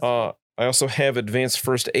happens. That's I also have Advanced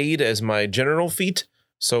First Aid as my general feat.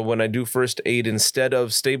 So when I do first aid, instead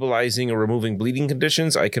of stabilizing or removing bleeding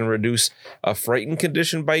conditions, I can reduce a frightened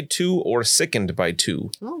condition by 2 or sickened by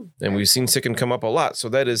 2. oh, And we've seen sickened come up a lot, so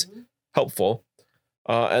that is helpful.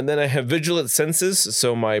 And then I have Vigilant Senses,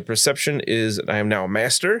 so my perception is, I am now a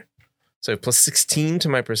master. So I have plus 16 to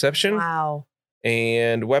my perception. wow.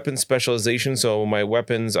 And Weapon Specialization, so my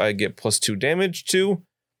weapons I get plus 2 damage to.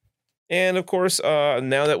 And of course,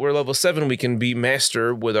 now that we're level 7, we can be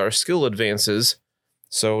master with our skill advances.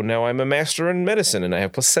 So now I'm a master in medicine, and I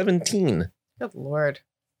have plus 17. Good Lord.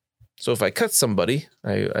 So if I cut somebody,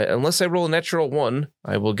 I unless I roll a natural 1,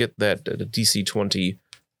 I will get that DC 20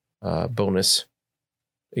 bonus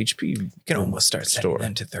HP. You can almost start setting Store.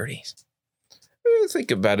 them to 30s.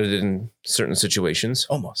 Think about it in certain situations.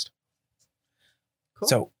 Almost. Cool.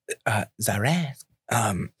 So, Zaraz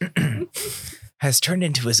has turned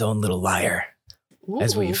into his own little liar,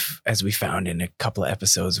 as Ooh. we found in a couple of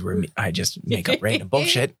episodes where I just make up random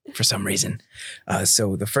bullshit for some reason.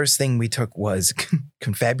 So the first thing we took was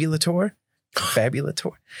confabulator.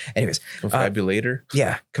 Anyways, Confabulator.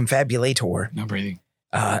 yeah, confabulator. No breathing.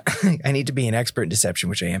 I need to be an expert in deception,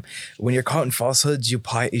 which I am. When you're caught in falsehoods, you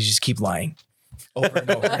just keep lying over and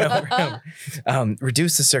over and over and over.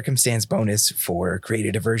 Reduce the circumstance bonus for create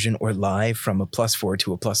a diversion or lie from a +4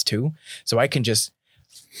 to a +2. So I can just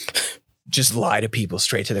lie to people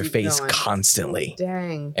straight to their Keep face going. constantly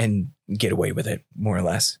Dang. and get away with it, more or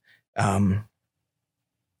less. And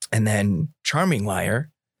then charming liar.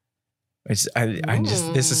 This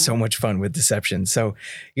is so much fun with deception. So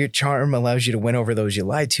your charm allows you to win over those you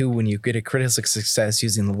lie to. When you get a critical success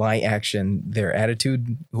using the lie action, their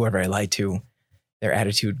attitude, whoever I lie to, their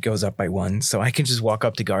attitude goes up by 1. So I can just walk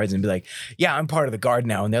up to guards and be like, yeah, I'm part of the guard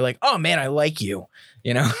now. And they're like, oh man, I like you,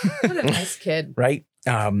 you know? What a nice kid. Right?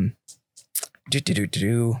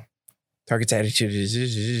 Target's attitude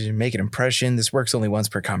is make an impression. This works only once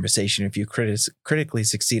per conversation. If you critically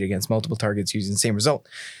succeed against multiple targets using the same result,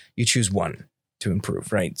 you choose 1 to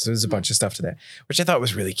improve, right? So there's a bunch of stuff to that, which I thought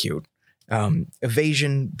was really cute.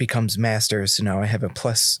 Evasion becomes master. So now I have a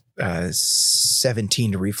plus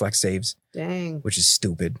 17 to reflex saves, Dang. which is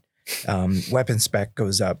stupid. Weapon spec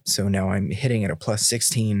goes up. So now I'm hitting at a plus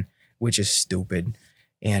 16, which is stupid.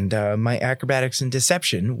 And my acrobatics and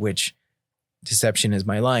deception, which deception is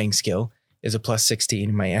my lying skill, is a plus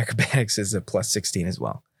 16. My acrobatics is a plus 16 as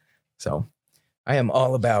well. So I am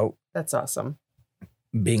all about That's awesome.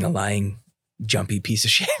 being a lying, jumpy piece of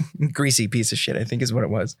shit, greasy piece of shit, I think is what it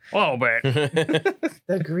was. A little bit.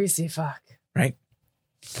 The greasy fuck. Right?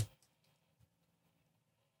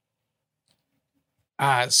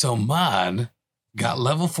 So Mud got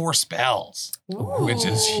level 4 spells, which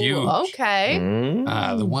is Ooh, huge. Okay.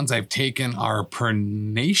 The ones I've taken are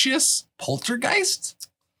Pernicious Poltergeist,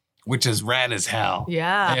 which is rad as hell.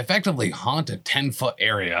 Yeah. They effectively haunt a 10-foot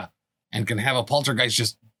area and can have a poltergeist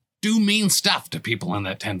just do mean stuff to people in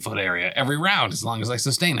that 10-foot area every round as long as I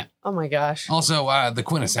sustain it. Oh my gosh. Also, the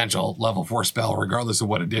quintessential level 4 spell, regardless of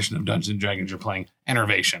what edition of Dungeons & Dragons you're playing,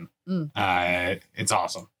 Enervation. It's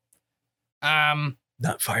awesome.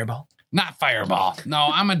 Not fireball. Not Fireball. No,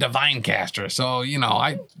 I'm a divine caster, so,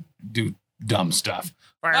 I do dumb stuff.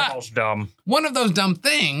 Fireball's dumb. One of those dumb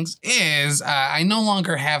things is I no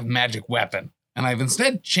longer have magic weapon, and I've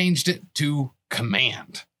instead changed it to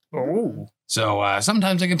command. Oh. So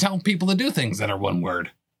sometimes I can tell people to do things that are one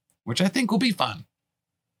word, which I think will be fun.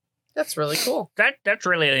 That's really cool. That's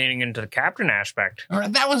really leaning into the captain aspect. All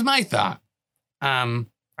right, that was my thought. I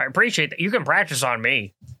appreciate that. You can practice on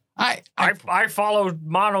me. I I follow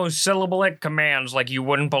monosyllabic commands like you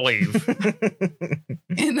wouldn't believe.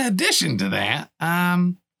 in addition to that,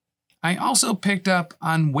 I also picked up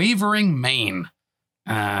Unwavering Mane.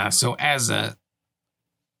 So as a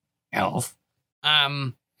elf,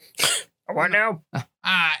 What now?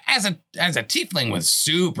 as a tiefling with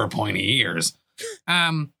super pointy ears,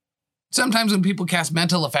 sometimes when people cast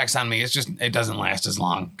mental effects on me, it doesn't last as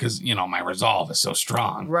long because my resolve is so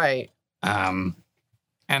strong. Right.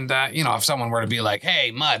 And if someone were to be like,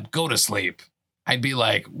 "Hey, Mud, go to sleep," I'd be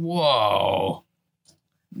like, "Whoa,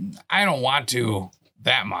 I don't want to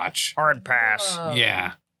that much." Hard pass. Whoa.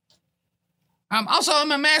 Yeah. Also,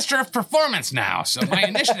 I'm a master of performance now, so my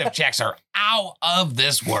initiative checks are out of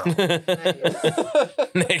this world.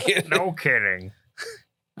 No kidding.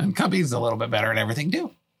 And Cubby's a little bit better at everything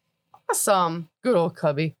too. Awesome. Good old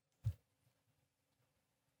Cubby.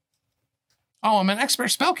 Oh, I'm an expert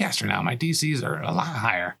spellcaster now. My DCs are a lot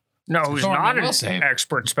higher. No, who's Thorn, not I an will save.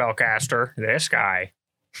 expert spellcaster? This guy.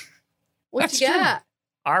 What That's you true. got?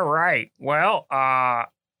 All right. Well,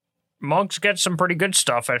 monks get some pretty good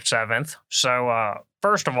stuff at 7th. So,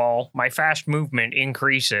 first of all, my fast movement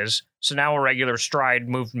increases. So now a regular stride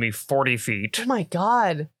moved me 40 feet. Oh my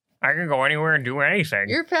God. I can go anywhere and do anything.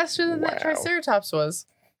 You're faster than that Wow. Triceratops was.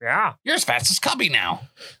 Yeah. You're as fast as Cubby now.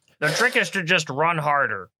 The trick is to just run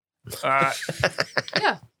harder.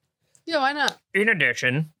 Yeah, why not? In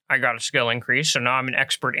addition, I got a skill increase, so now I'm an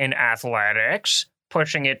expert in athletics,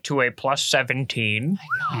 pushing it to a plus 17.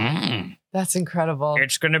 Mm. That's incredible.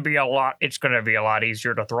 It's gonna be a lot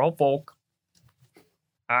easier to throw folk.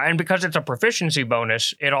 And because it's a proficiency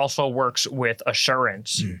bonus, it also works with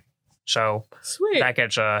assurance. So Sweet. that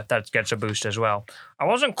gets a boost as well. I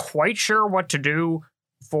wasn't quite sure what to do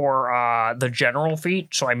for the general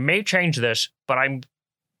feat, so I may change this, but I'm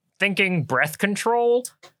thinking breath control,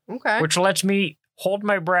 Okay. which lets me hold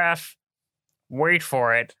my breath, wait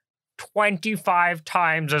for it, 25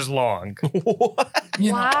 times as long.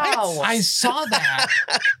 You know, Wow. I saw that,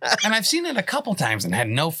 and I've seen it a couple times and had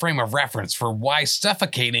no frame of reference for why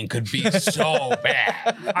suffocating could be so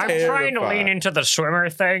bad. I'm trying to lean into the swimmer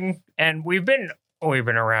thing, and we've been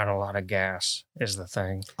around a lot of gas, is the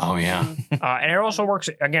thing. Oh, yeah. And it also works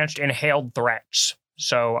against inhaled threats.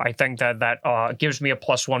 So I think that gives me a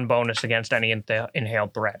 +1 bonus against any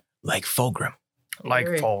inhaled threat. Like Fulgrim. Like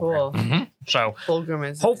Very Fulgrim. cool. Mhm. So Fulgrim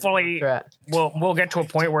is Hopefully- a threat. we'll get to a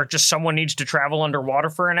point where just someone needs to travel underwater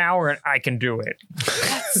for an hour and I can do it.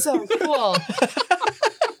 That's so cool.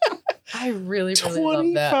 I really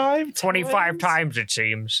love that. 25 times it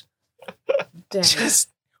seems. Dang. Just,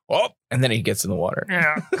 and then he gets in the water.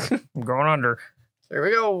 Yeah. I'm going under. There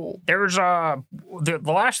we go. There's the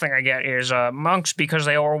last thing I get is monks, because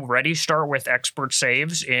they already start with expert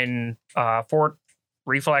saves in fort,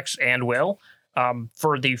 reflex, and will.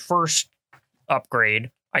 For the first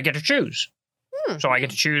upgrade, I get to choose. So I get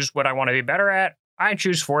to choose what I want to be better at. I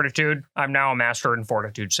choose fortitude. I'm now a master in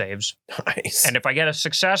fortitude saves. Nice. And if I get a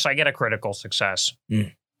success, I get a critical success.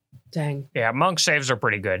 Dang. Yeah, monk saves are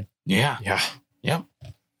pretty good. Yeah. Yeah. Yep.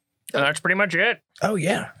 And that's pretty much it. Oh,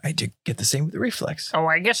 yeah. I did get the same with the reflex. Oh,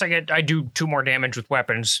 I guess I do 2 more damage with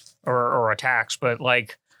weapons or attacks, but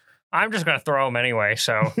like I'm just gonna throw them anyway,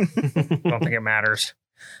 so don't think it matters.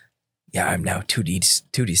 Yeah, I'm now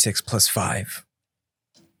 2d6 plus 5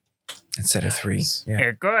 instead of 3. Nice. Yeah,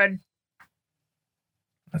 You're good.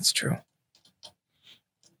 that's true.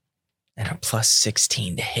 And a plus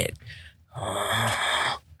 16 to hit.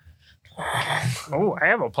 Oh, I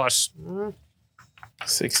have a plus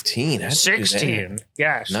 16. How'd you do that? 16.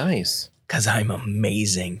 Yes. Nice. Because I'm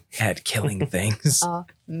amazing at killing things.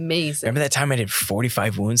 Amazing. Remember that time I did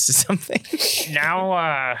 45 wounds to something? Now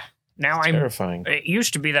I'm. Terrifying. It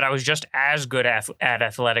used to be that I was just as good at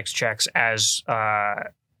athletics checks as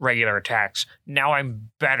regular attacks. Now I'm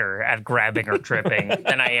better at grabbing or tripping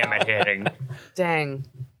than I am at hitting. Dang.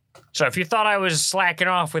 So if you thought I was slacking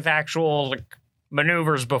off with actual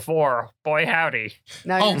maneuvers before, boy howdy.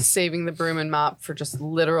 Now Oh. you're saving the broom and mop for just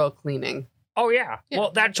literal cleaning. Oh yeah. Yeah.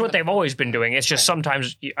 Well, that's what they've always been doing. It's just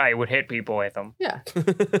sometimes I would hit people with them. Yeah.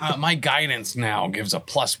 My guidance now gives a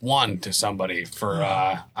 +1 to somebody for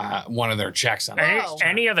one of their checks on Wow.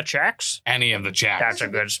 Any of the checks? any of the checks. That's a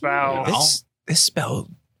good spell. Yeah. This spell,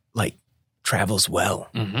 like, travels well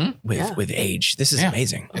Mm-hmm. with age. This is Yeah.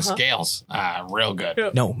 amazing. It scales real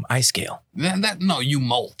good. No, I scale. No, you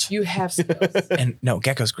molt. You have skills. And no,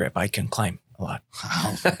 Gecko's grip, I can climb a lot.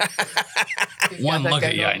 You've One got that look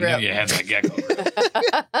at you, I gecko knew you had that gecko.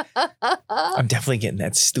 I'm definitely getting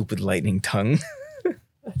that stupid lightning tongue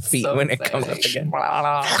feet So when it comes up exciting.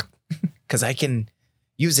 again. Because I can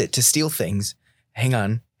use it to steal things. Hang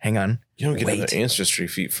on. You don't get Wait. another ancestry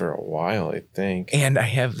feat for a while, I think. And I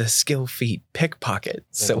have the skill feat pickpocket.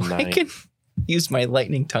 So Level I 9. can use my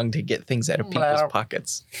lightning tongue to get things out of people's Wow.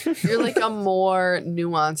 pockets. You're like a more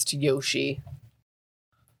nuanced Yoshi.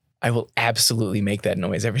 I will absolutely make that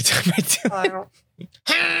noise every time I do it.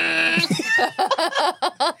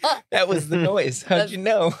 That was the noise. How'd you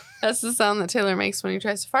know? That's the sound that Taylor makes when he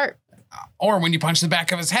tries to fart. Or when you punch the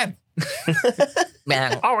back of his head.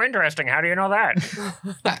 Oh, interesting. How do you know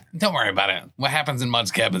that? Don't worry about it. What happens in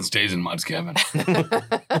Mud's cabin stays in Mud's cabin.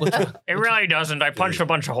 It really doesn't. I punched a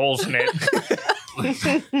bunch of holes in it.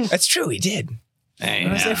 That's true. He did. Hey,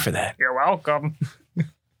 I was there for that. You're welcome.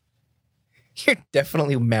 You're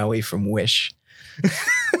definitely Maui from Wish.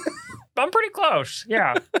 I'm pretty close.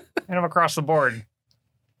 Yeah. Kind of across the board.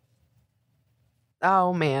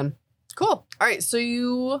 Oh, man. Cool. All right.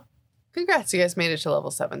 So congrats. You guys made it to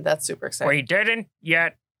level 7. That's super exciting. We didn't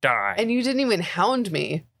yet die. And you didn't even hound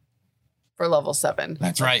me for level 7.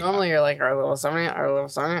 That's Like, right. normally you're like, are level 7 yet? Are level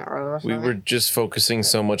 7 yet? Are level 7 We yet? were just focusing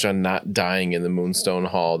so much on not dying in the Moonstone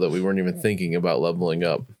Hall that we weren't even thinking about leveling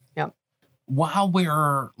up. While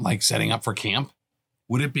we're like setting up for camp,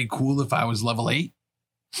 would it be cool if I was level 8?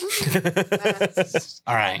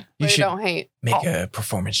 All right. You But should don't hate. make a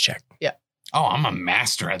performance check. Oh, I'm a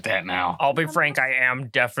master at that now. I'll be frank, I am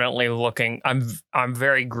definitely looking. I'm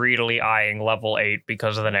very greedily eyeing level 8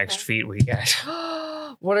 because of the next Okay. feat we get.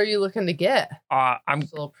 What are you looking to get? I'm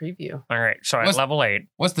Just a little preview. all right. So at What's- level 8,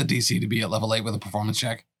 What's the DC to be at level 8 with a performance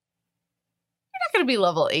check? going to be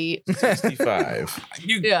level 8. 65.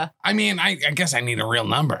 Yeah. I mean, I guess I need a real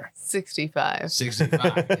number. 65.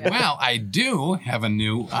 65. Yeah. Well, I do have a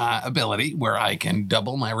new ability where I can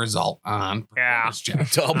double my result on performance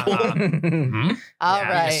checks. Double. Mhm. All Yeah, I get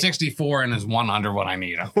right. 64 and is one under what I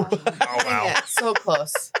need. Oh, wow. Dang it. So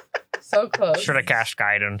close. So close. Should have cast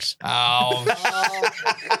guidance. Oh,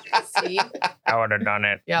 See? I would have done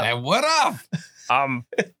it. Yep. and what up?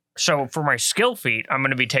 So for my skill feat, I'm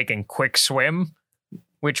going to be taking quick swim,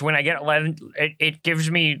 which when I get 11,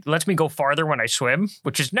 it lets me go farther when I swim,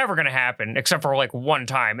 which is never going to happen except for like one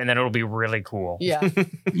time, and then it'll be really cool. Yeah.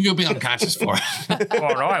 You'll be unconscious for it. Oh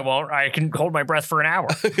no, I won't. I can hold my breath for an hour.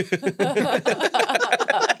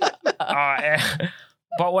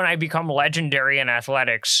 But when I become legendary in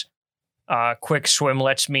athletics, quick swim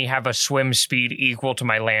lets me have a swim speed equal to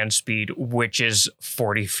my land speed, which is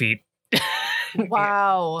 40 feet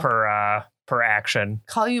Wow. per action.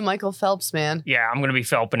 Call you Michael Phelps, man. Yeah, I'm gonna be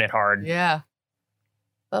felping it hard. Yeah.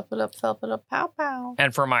 Felp it up, pow, pow.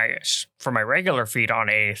 And for my regular feat on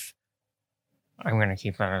 8th, I'm gonna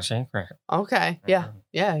keep that a secret. Okay. Yeah.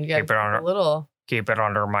 Yeah. You got Keep it on a little. Keep it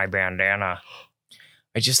under my bandana.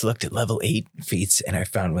 I just looked at level 8 feats and I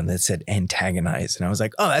found one that said antagonize. And I was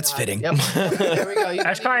like, oh, that's fitting. Yep. There we go. You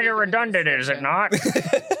That's can kind make of it redundant, is it not?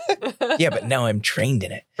 Yeah, but now I'm trained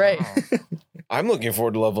in it. Right. I'm looking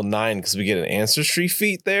forward to level 9 because we get an ancestry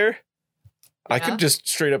feat there. I Yeah? could just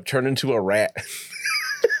straight up turn into a rat.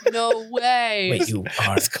 No way. Wait, you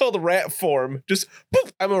are. It's called rat form. Just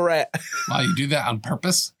boop, I'm a rat. Wow, you do that on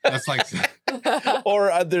purpose? That's like,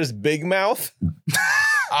 Or there's big mouth.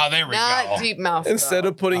 oh, there we Not go. deep mouth. Instead though.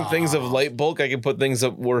 of putting things of light bulk, I can put things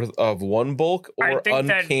of worth of 1 bulk I or think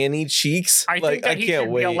that- uncanny cheeks. I think that I he can't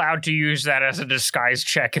should wait. be allowed to use that as a disguise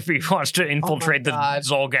check if he wants to infiltrate the God.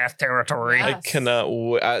 Zolgath territory. Yeah. I cannot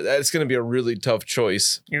wait. It's going to be a really tough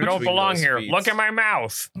choice. You don't between belong those here. feats. Look at my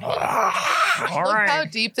mouth. All Look how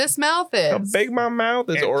right. deep this mouth How is. big my mouth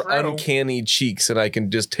is, It's or true. uncanny cheeks, and I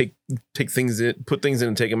can just take things in, put things in,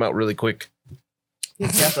 and take them out really quick.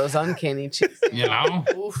 He's got those uncanny cheeks. You know?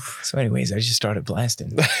 Oof. So, anyways, I just started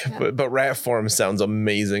blasting. But rat form sounds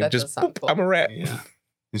amazing. That Just does sound boop, cool. I'm a rat. Yeah.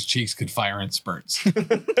 His cheeks could fire in spurts.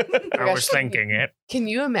 I was thinking it. Can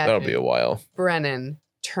you That'll imagine be a while. Brennan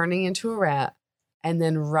turning into a rat and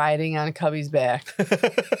then riding on Cubby's back?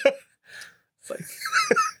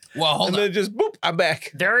 Well, hold And on. then just boop, I'm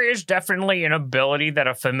back. There is definitely an ability that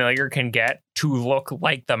a familiar can get to look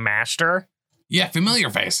like the master. Yeah, familiar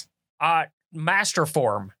face. Master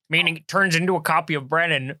form, meaning it turns into a copy of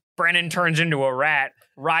Brennan. Brennan turns into a rat,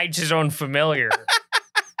 rides his own familiar.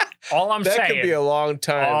 All I'm That saying. could be a long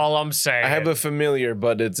time. All I'm saying. I have a familiar,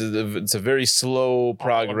 but it's a very slow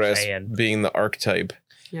progress saying. being the archetype.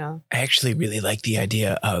 Yeah. I actually really like the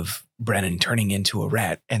idea of Brennan turning into a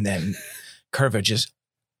rat and then Curva just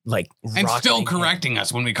like And still rocketing him. correcting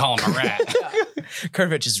us when we call him a rat.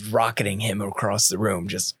 Curva just rocketing him across the room.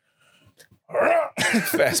 Just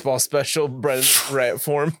Fastball special, rat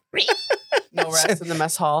form. No rats in the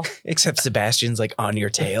mess hall. except Sebastian's like on your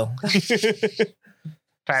tail.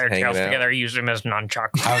 Tie their Hanging tails out. together, use them as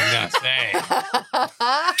nunchucks. I was going to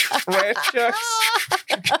say. Rat chucks.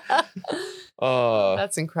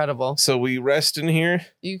 That's incredible. So we rest in here.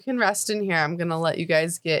 You can rest in here. I'm going to let you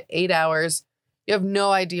guys get 8 hours. You have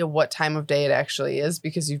no idea what time of day it actually is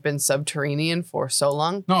because you've been subterranean for so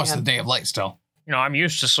long. No, it's the And- day of light still. You know, I'm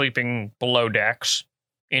used to sleeping below decks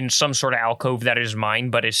in some sort of alcove that is mine,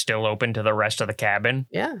 but is still open to the rest of the cabin.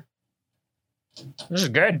 Yeah. This is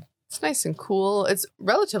good. It's nice and cool. It's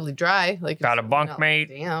relatively dry. Like Got it's a not, like, bunkmate.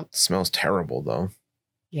 damp. Smells terrible though.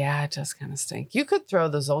 Yeah, it does kind of stink. You could throw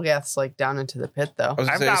the Zolgaths like down into the pit though. I was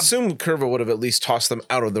I've gonna say, got- assume Curva would have at least tossed them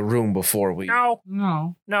out of the room before we. No,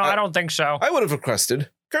 No. I don't think so. I would have requested.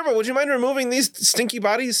 Curva, would you mind removing these stinky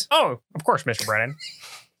bodies? Oh, of course, Mr. Brennan.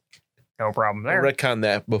 No problem I'll there. retcon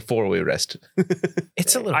that before we rest.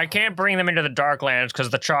 It's a little. I can't bring them into the Darklands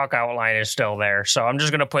because the chalk outline is still there. So I'm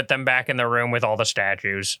just going to put them back in the room with all the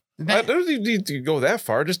statues. Did I that, don't need to go that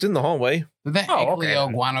far, just in the hallway. did that Oh, okay.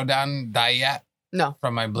 Guanodon die yet No.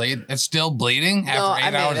 from my blade? It's still bleeding No, after I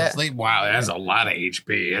 8 made hours it. of sleep? Wow, that's a lot of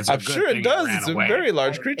HP. It's a I'm good sure thing it does. ran It's a away. very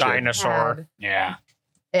large creature. Dinosaur. Yeah.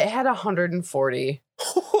 It had 140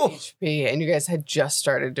 HP and you guys had just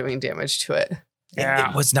started doing damage to it. Yeah.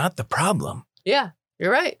 It was not the problem. Yeah,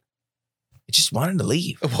 you're right. It just wanted to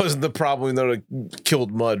leave. It wasn't the problem, though. It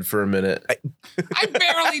killed Mud for a minute. I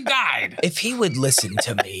barely died. If he would listen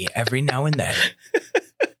to me every now and then,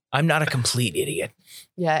 I'm not a complete idiot.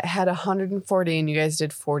 Yeah, it had 140 and you guys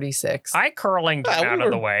did 46. I curling Ah, we out of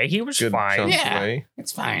were the way. He was Good fine. chunks Yeah. away.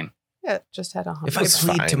 It's fine. Yeah, it just had 100. If I It's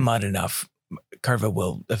plead to fine. Mud enough, Curva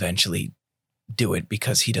will eventually do it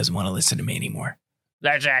because he doesn't want to listen to me anymore.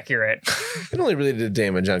 That's accurate. It only really did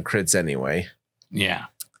damage on crits anyway. Yeah.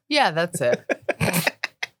 Yeah, that's it.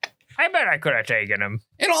 I bet I could have taken him.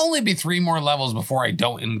 It'll only be 3 more levels before I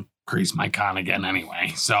don't increase my con again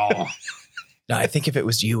anyway. So No, I think if it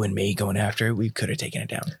was you and me going after it, we could have taken it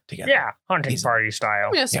down together. Yeah, hunting Easy. party style.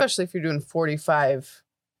 I mean, especially if you're doing 45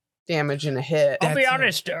 damage in a hit. I'll be That's it.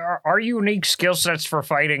 honest, our unique skill sets for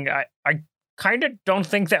fighting, I kind of don't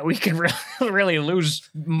think that we can really lose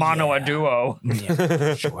mono a Yeah. duo.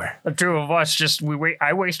 Yeah, sure. The two of us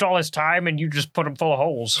I waste all his time and you just put him full of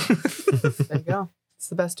holes. There you go. It's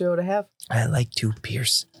the best duo to have. I like to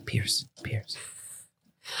pierce.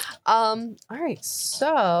 All right,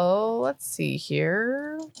 so let's see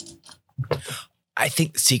here. I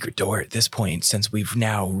think the secret door at this point, since we've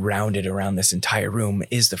now rounded around this entire room,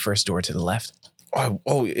 is the first door to the left.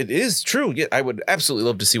 Oh, it is true. Yeah, I would absolutely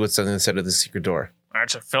love to see what's on the inside of the secret door.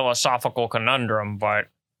 That's a philosophical conundrum, but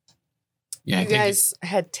yeah, I You think guys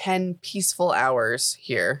had 10 peaceful hours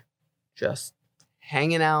here, just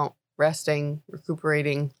hanging out, resting,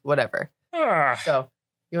 recuperating, whatever. So,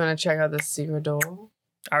 you want to check out this secret door?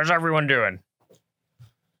 how's everyone doing?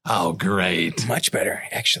 oh, great. Much better,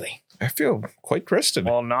 actually. I feel quite rested.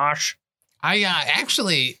 Well, Nosh, I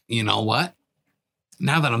actually, you know what?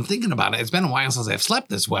 Now that I'm thinking about it, it's been a while since I've slept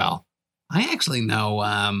this well. I actually know,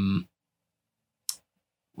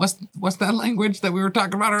 what's that language that we were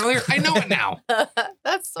talking about earlier? I know it now.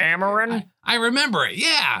 That's so Amarin? I remember it.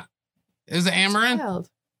 Yeah. Is it Amarin? wild,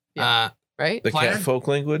 right? The Claire? cat folk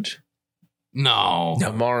language? No.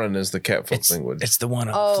 No. Amaran is the cat folk It's language. it's the one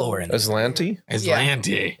on Oh. the floor. And Aslanti?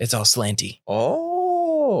 Aslanti. it's all slanty. Oh.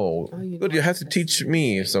 Oh, you Good, know you have to what teach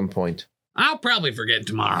me at some point. I'll probably forget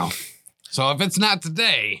tomorrow. So if it's not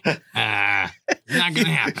today, it's not going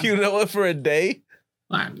to happen. You know it for a day?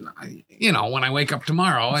 You know, when I wake up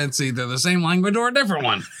tomorrow, it's either the same language or a different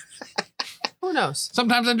one. Who knows?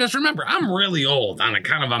 Sometimes I just remember I'm really old on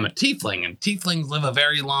account of I'm a tiefling, and tieflings live a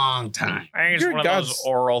very long time. I think it's Your one of those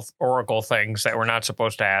gods- oracle things that we're not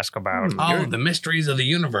supposed to ask about. Oh, the mysteries of the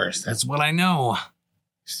universe. That's what I know.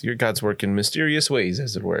 Your gods work in mysterious ways,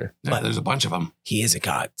 as it were. Yeah, there's a bunch of them. He is a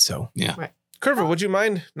god, so Curva, would you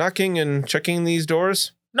mind knocking and checking these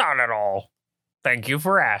doors? Not at all. Thank you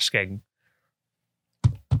for asking.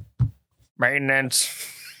 Maintenance.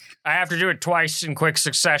 I have to do it twice in quick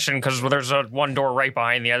succession because there's one door right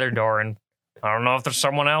behind the other door, and I don't know if there's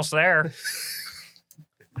someone else there.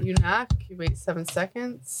 You knock, you wait 7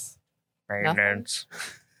 seconds. Maintenance.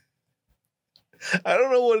 I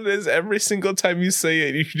don't know what it is. Every single time you say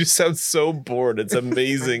it, you just sound so bored. It's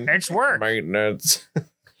amazing. It's work. Maintenance.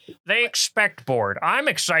 They expect board. I'm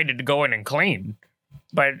excited to go in and clean,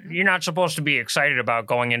 but you're not supposed to be excited about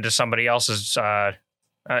going into somebody else's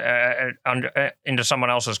into someone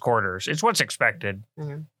else's quarters. It's what's expected.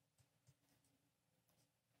 Mhm.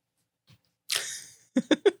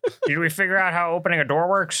 Did we figure out how opening a door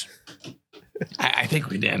works? I think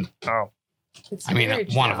we did. Oh, It's I mean, very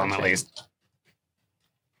one of them at challenging. least.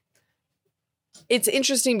 It's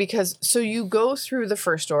interesting because so you go through the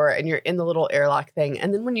first door and you're in the little airlock thing,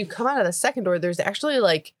 and then when you come out of the second door, there's actually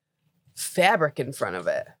like fabric in front of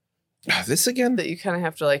it This again? that you kind of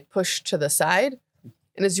have to like push to the side.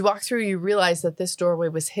 And as you walk through, you realize that this doorway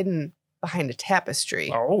was hidden behind a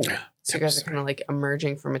tapestry. oh, So you guys are kind of like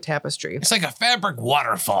emerging from a tapestry. It's like a fabric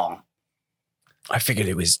waterfall. I figured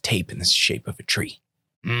it was tape in the shape of a tree.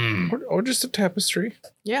 Mm. Or just a tapestry?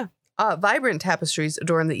 Vibrant tapestries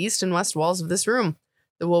adorn the east and west walls of this room.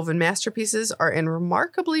 The woven masterpieces are in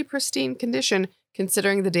remarkably pristine condition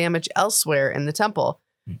considering the damage elsewhere in the temple.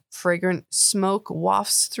 Fragrant smoke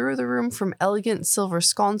wafts through the room from elegant silver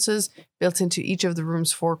sconces built into each of the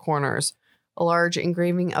room's 4 corners. A large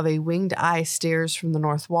engraving of a winged eye stares from the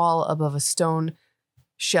north wall above a stone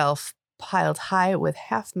shelf piled high with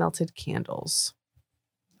half-melted candles.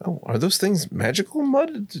 Oh, are those things magical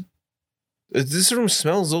mud? Does this room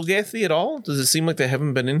smell Zolgathy at all? Does it seem like they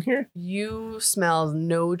haven't been in here? You smell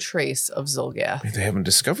no trace of Zolgath. Maybe they haven't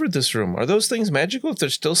discovered this room. Are those things magical if they're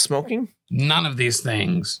still smoking? None of these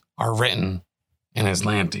things are written in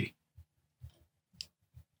Aslanti.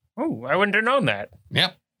 oh, I wouldn't have known that.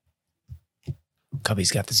 Yep.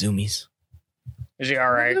 Cubby's got the zoomies. Is he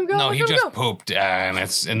all right? Look at him go, No, look he at him just go. pooped, and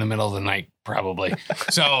it's in the middle of the night, probably.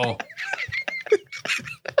 So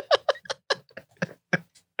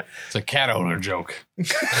it's a cat owner joke.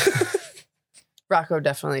 Rocco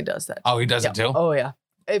definitely does that. Oh, he does it too? Oh yeah.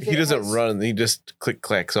 If He it doesn't has- run. He just click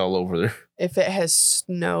clacks all over there. If it has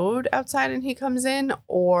snowed outside and he comes in,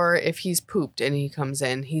 or if he's pooped and he comes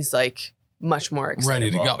in, he's like much more Ready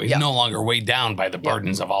to excitable. go. He's no longer weighed down by the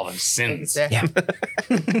burdens of all his sins. Exactly.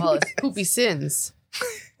 All his poopy sins.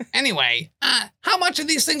 Anyway, how much of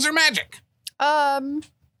these things are magic?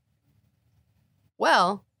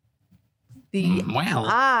 Well, the Well,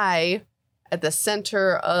 eye at the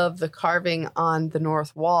center of the carving on the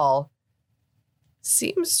north wall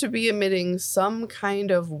seems to be emitting some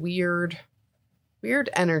kind of weird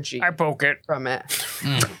energy I poke it. from it.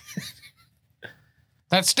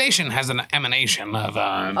 that station has an emanation of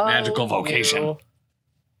magical vocation. no.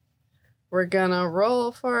 We're gonna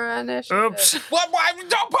roll for initiative. Oops. What? Why?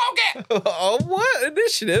 Don't poke it! Oh, what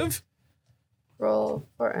initiative? Roll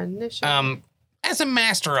for initiative. As a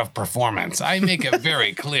master of performance, I make it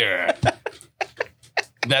very clear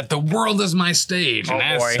that the world is my stage, and Oh,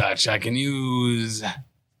 as boy. such, I can use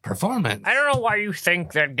performance. I don't know why you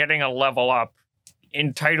think that getting a level up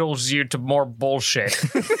entitles you to more bullshit.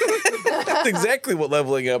 That's exactly what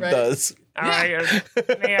leveling up Right. does.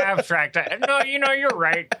 The abstract. No, you're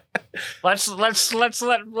right. Let's let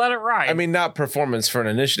it ride. I mean, not performance for an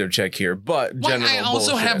initiative check here, but Well, general I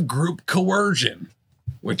also bullshit. have group coercion,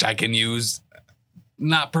 which I can use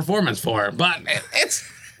not performance for, but it's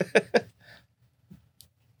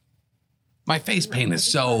my face paint is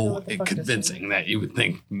so What the fuck is convincing that you would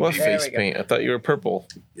think What There face we go. paint? I thought you were purple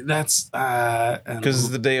that's because it's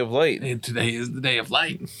the day of light. today is the day of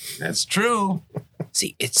light. That's true.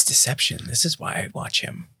 See, it's deception. This is why I watch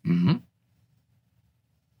him. Mm-hmm.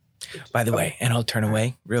 By the way, and I'll turn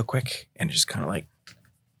away real quick and just kind of like,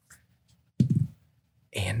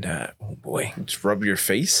 and oh boy, Just rub your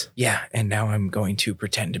face. yeah. And now I'm going to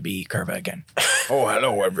pretend to be Curva again. Oh,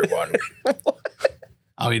 hello, everyone.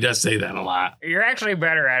 Oh, he does say that a lot. You're actually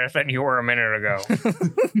better at it than you were a minute ago.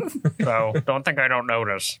 So don't think I don't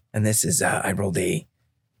notice. And this is I rolled a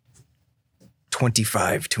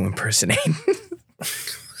 25 to impersonate.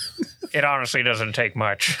 It honestly doesn't take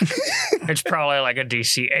much. It's probably like a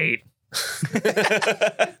DC 8.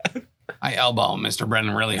 I elbow Mr.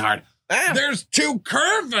 Brennan really hard. Ah. There's 2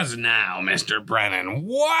 curves now, Mr. Brennan.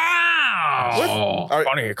 Wow. Are-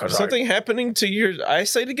 Funny because Something happening to your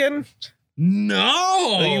eyesight again?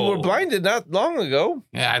 No. You were blinded not long ago.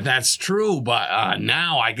 Yeah, that's true, but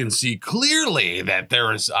now I can see clearly that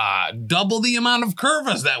there is double the amount of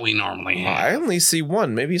curves that we normally I have. only see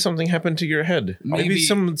one. Maybe something happened to your head. Maybe Maybe-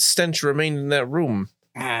 some stench remained in that room.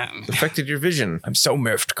 Affected your vision. I'm so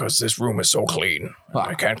miffed because this room is so clean.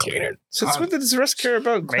 I can't clean it. Since when did this rest care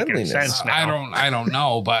about Making cleanliness? sense. now. I don't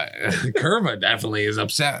know, but Curva definitely is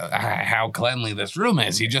upset how cleanly this room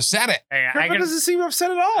is. He just said it. Hey, Why doesn't seem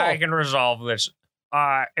upset at all? I can resolve this.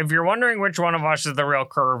 If you're wondering which one of us is the real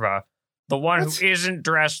Curva, the one What? who isn't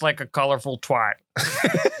dressed like a colorful twat.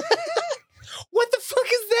 What the fuck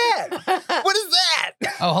is that? What is that?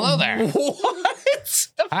 Oh, hello there. What?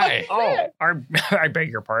 Hi. Oh, I beg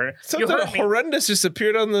your pardon. You Something heard me. horrendous just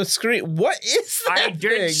appeared on the screen. What is that I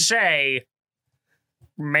did thing? say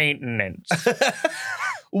maintenance.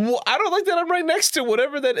 Well, I don't like that I'm right next to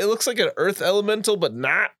whatever that it looks like an earth elemental, but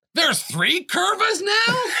not. There's 3 curvas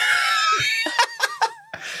now?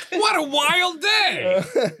 What a wild day.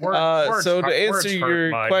 So to answer words hurt,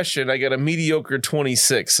 your bud. question, I got a mediocre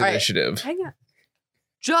 26 All right. initiative. Hang on.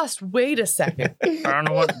 Just wait a second. I don't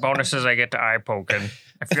know what bonuses I get to eye poking.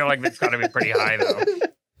 I feel like that's got to be pretty high though.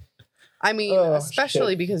 I mean, Oh,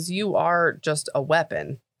 especially because you are just a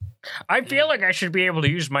weapon. I feel like I should be able to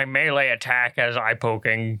use my melee attack as eye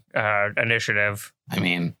poking initiative. I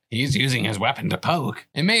mean, he's using his weapon to poke.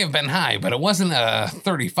 It may have been high, but it wasn't a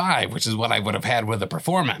 35, which is what I would have had with a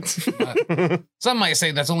performance. But some might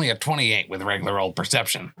say that's only a 28 with regular old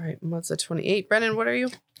perception. All right, what's a 28? Brennan, what are you?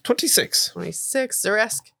 26. 26.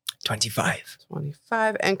 Zaresk, 25.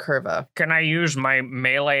 25. And Curva. Can I use my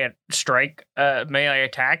melee melee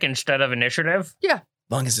attack instead of initiative?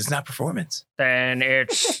 Long as it's not performance. Then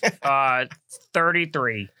it's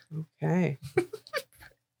 33. Okay.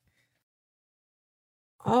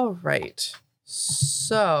 All right.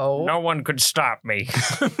 So, No one could stop me.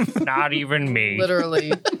 Not even me.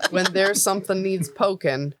 literally, when there's something needs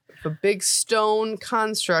poking, if a big stone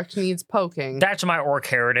construct needs poking, That's my orc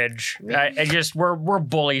heritage. I just we're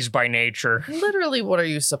bullies by nature. literally, what are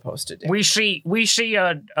you supposed to do? We see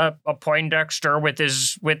a Poindexter with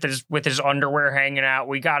his underwear hanging out.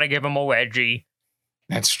 We got to give him a wedgie.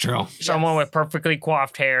 That's true. Someone Yes. with perfectly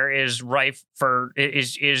coiffed hair is rife for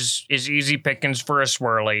is easy pickings for a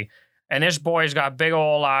swirly. And this boy's got big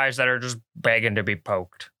old eyes that are just begging to be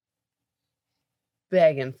poked.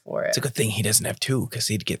 Begging for it. It's a good thing he doesn't have 2 because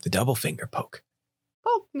he'd get the double finger poke.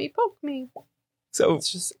 Poke me, poke me. So It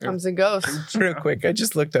just comes and goes. real quick, I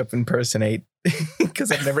just looked up impersonate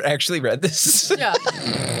because I've never actually read this. Yeah.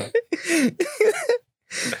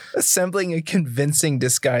 Assembling a convincing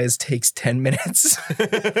disguise takes 10 minutes.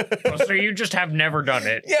 So you just have never done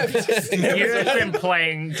it. Yeah, You've just been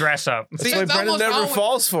playing dress up. That's why it's Brennan almost never always-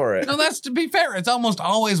 falls for it. No, that's to be fair. It's almost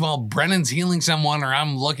always while Brennan's healing someone or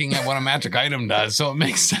I'm looking at what a magic item does. So it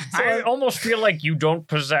makes sense. I almost feel like you don't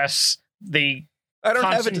possess the I don't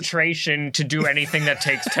have a. concentration to do anything that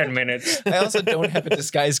takes 10 minutes. I also don't have a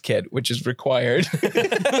disguise kit, which is required.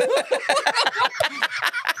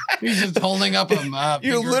 He's just holding up a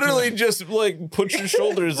You finger literally to just like put your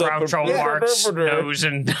shoulders up. Groucho Marx nose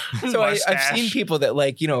and So I've mustache. seen people that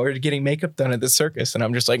are getting makeup done at the circus, and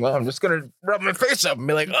I'm just like, well, I'm just gonna rub my face up and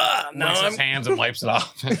be like, no, licks I'm his hands and wipes it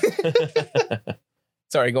off.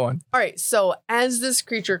 sorry. Go on. All right, so as this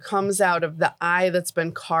creature comes out of the eye that's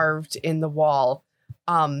been carved in the wall,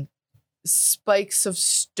 spikes of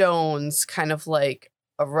stones kind of like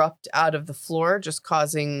erupt out of the floor, just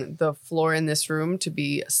causing the floor in this room to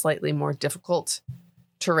be slightly more difficult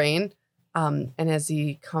terrain. And as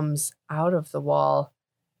he comes out of the wall,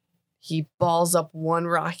 he balls up one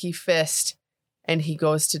rocky fist and he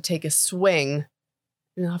goes to take a swing.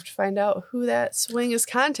 And you'll have to find out who that swing is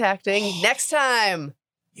contacting next time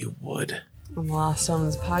You would. on the Lost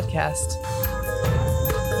Omens podcast.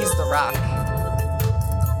 He's the Rock.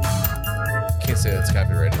 Can't say that's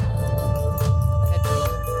copyrighted.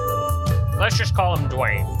 Let's just call him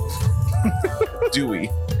Dwayne. Dewey.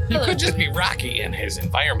 He could just be Rocky and his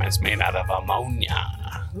environment's made out of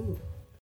ammonia. Ooh.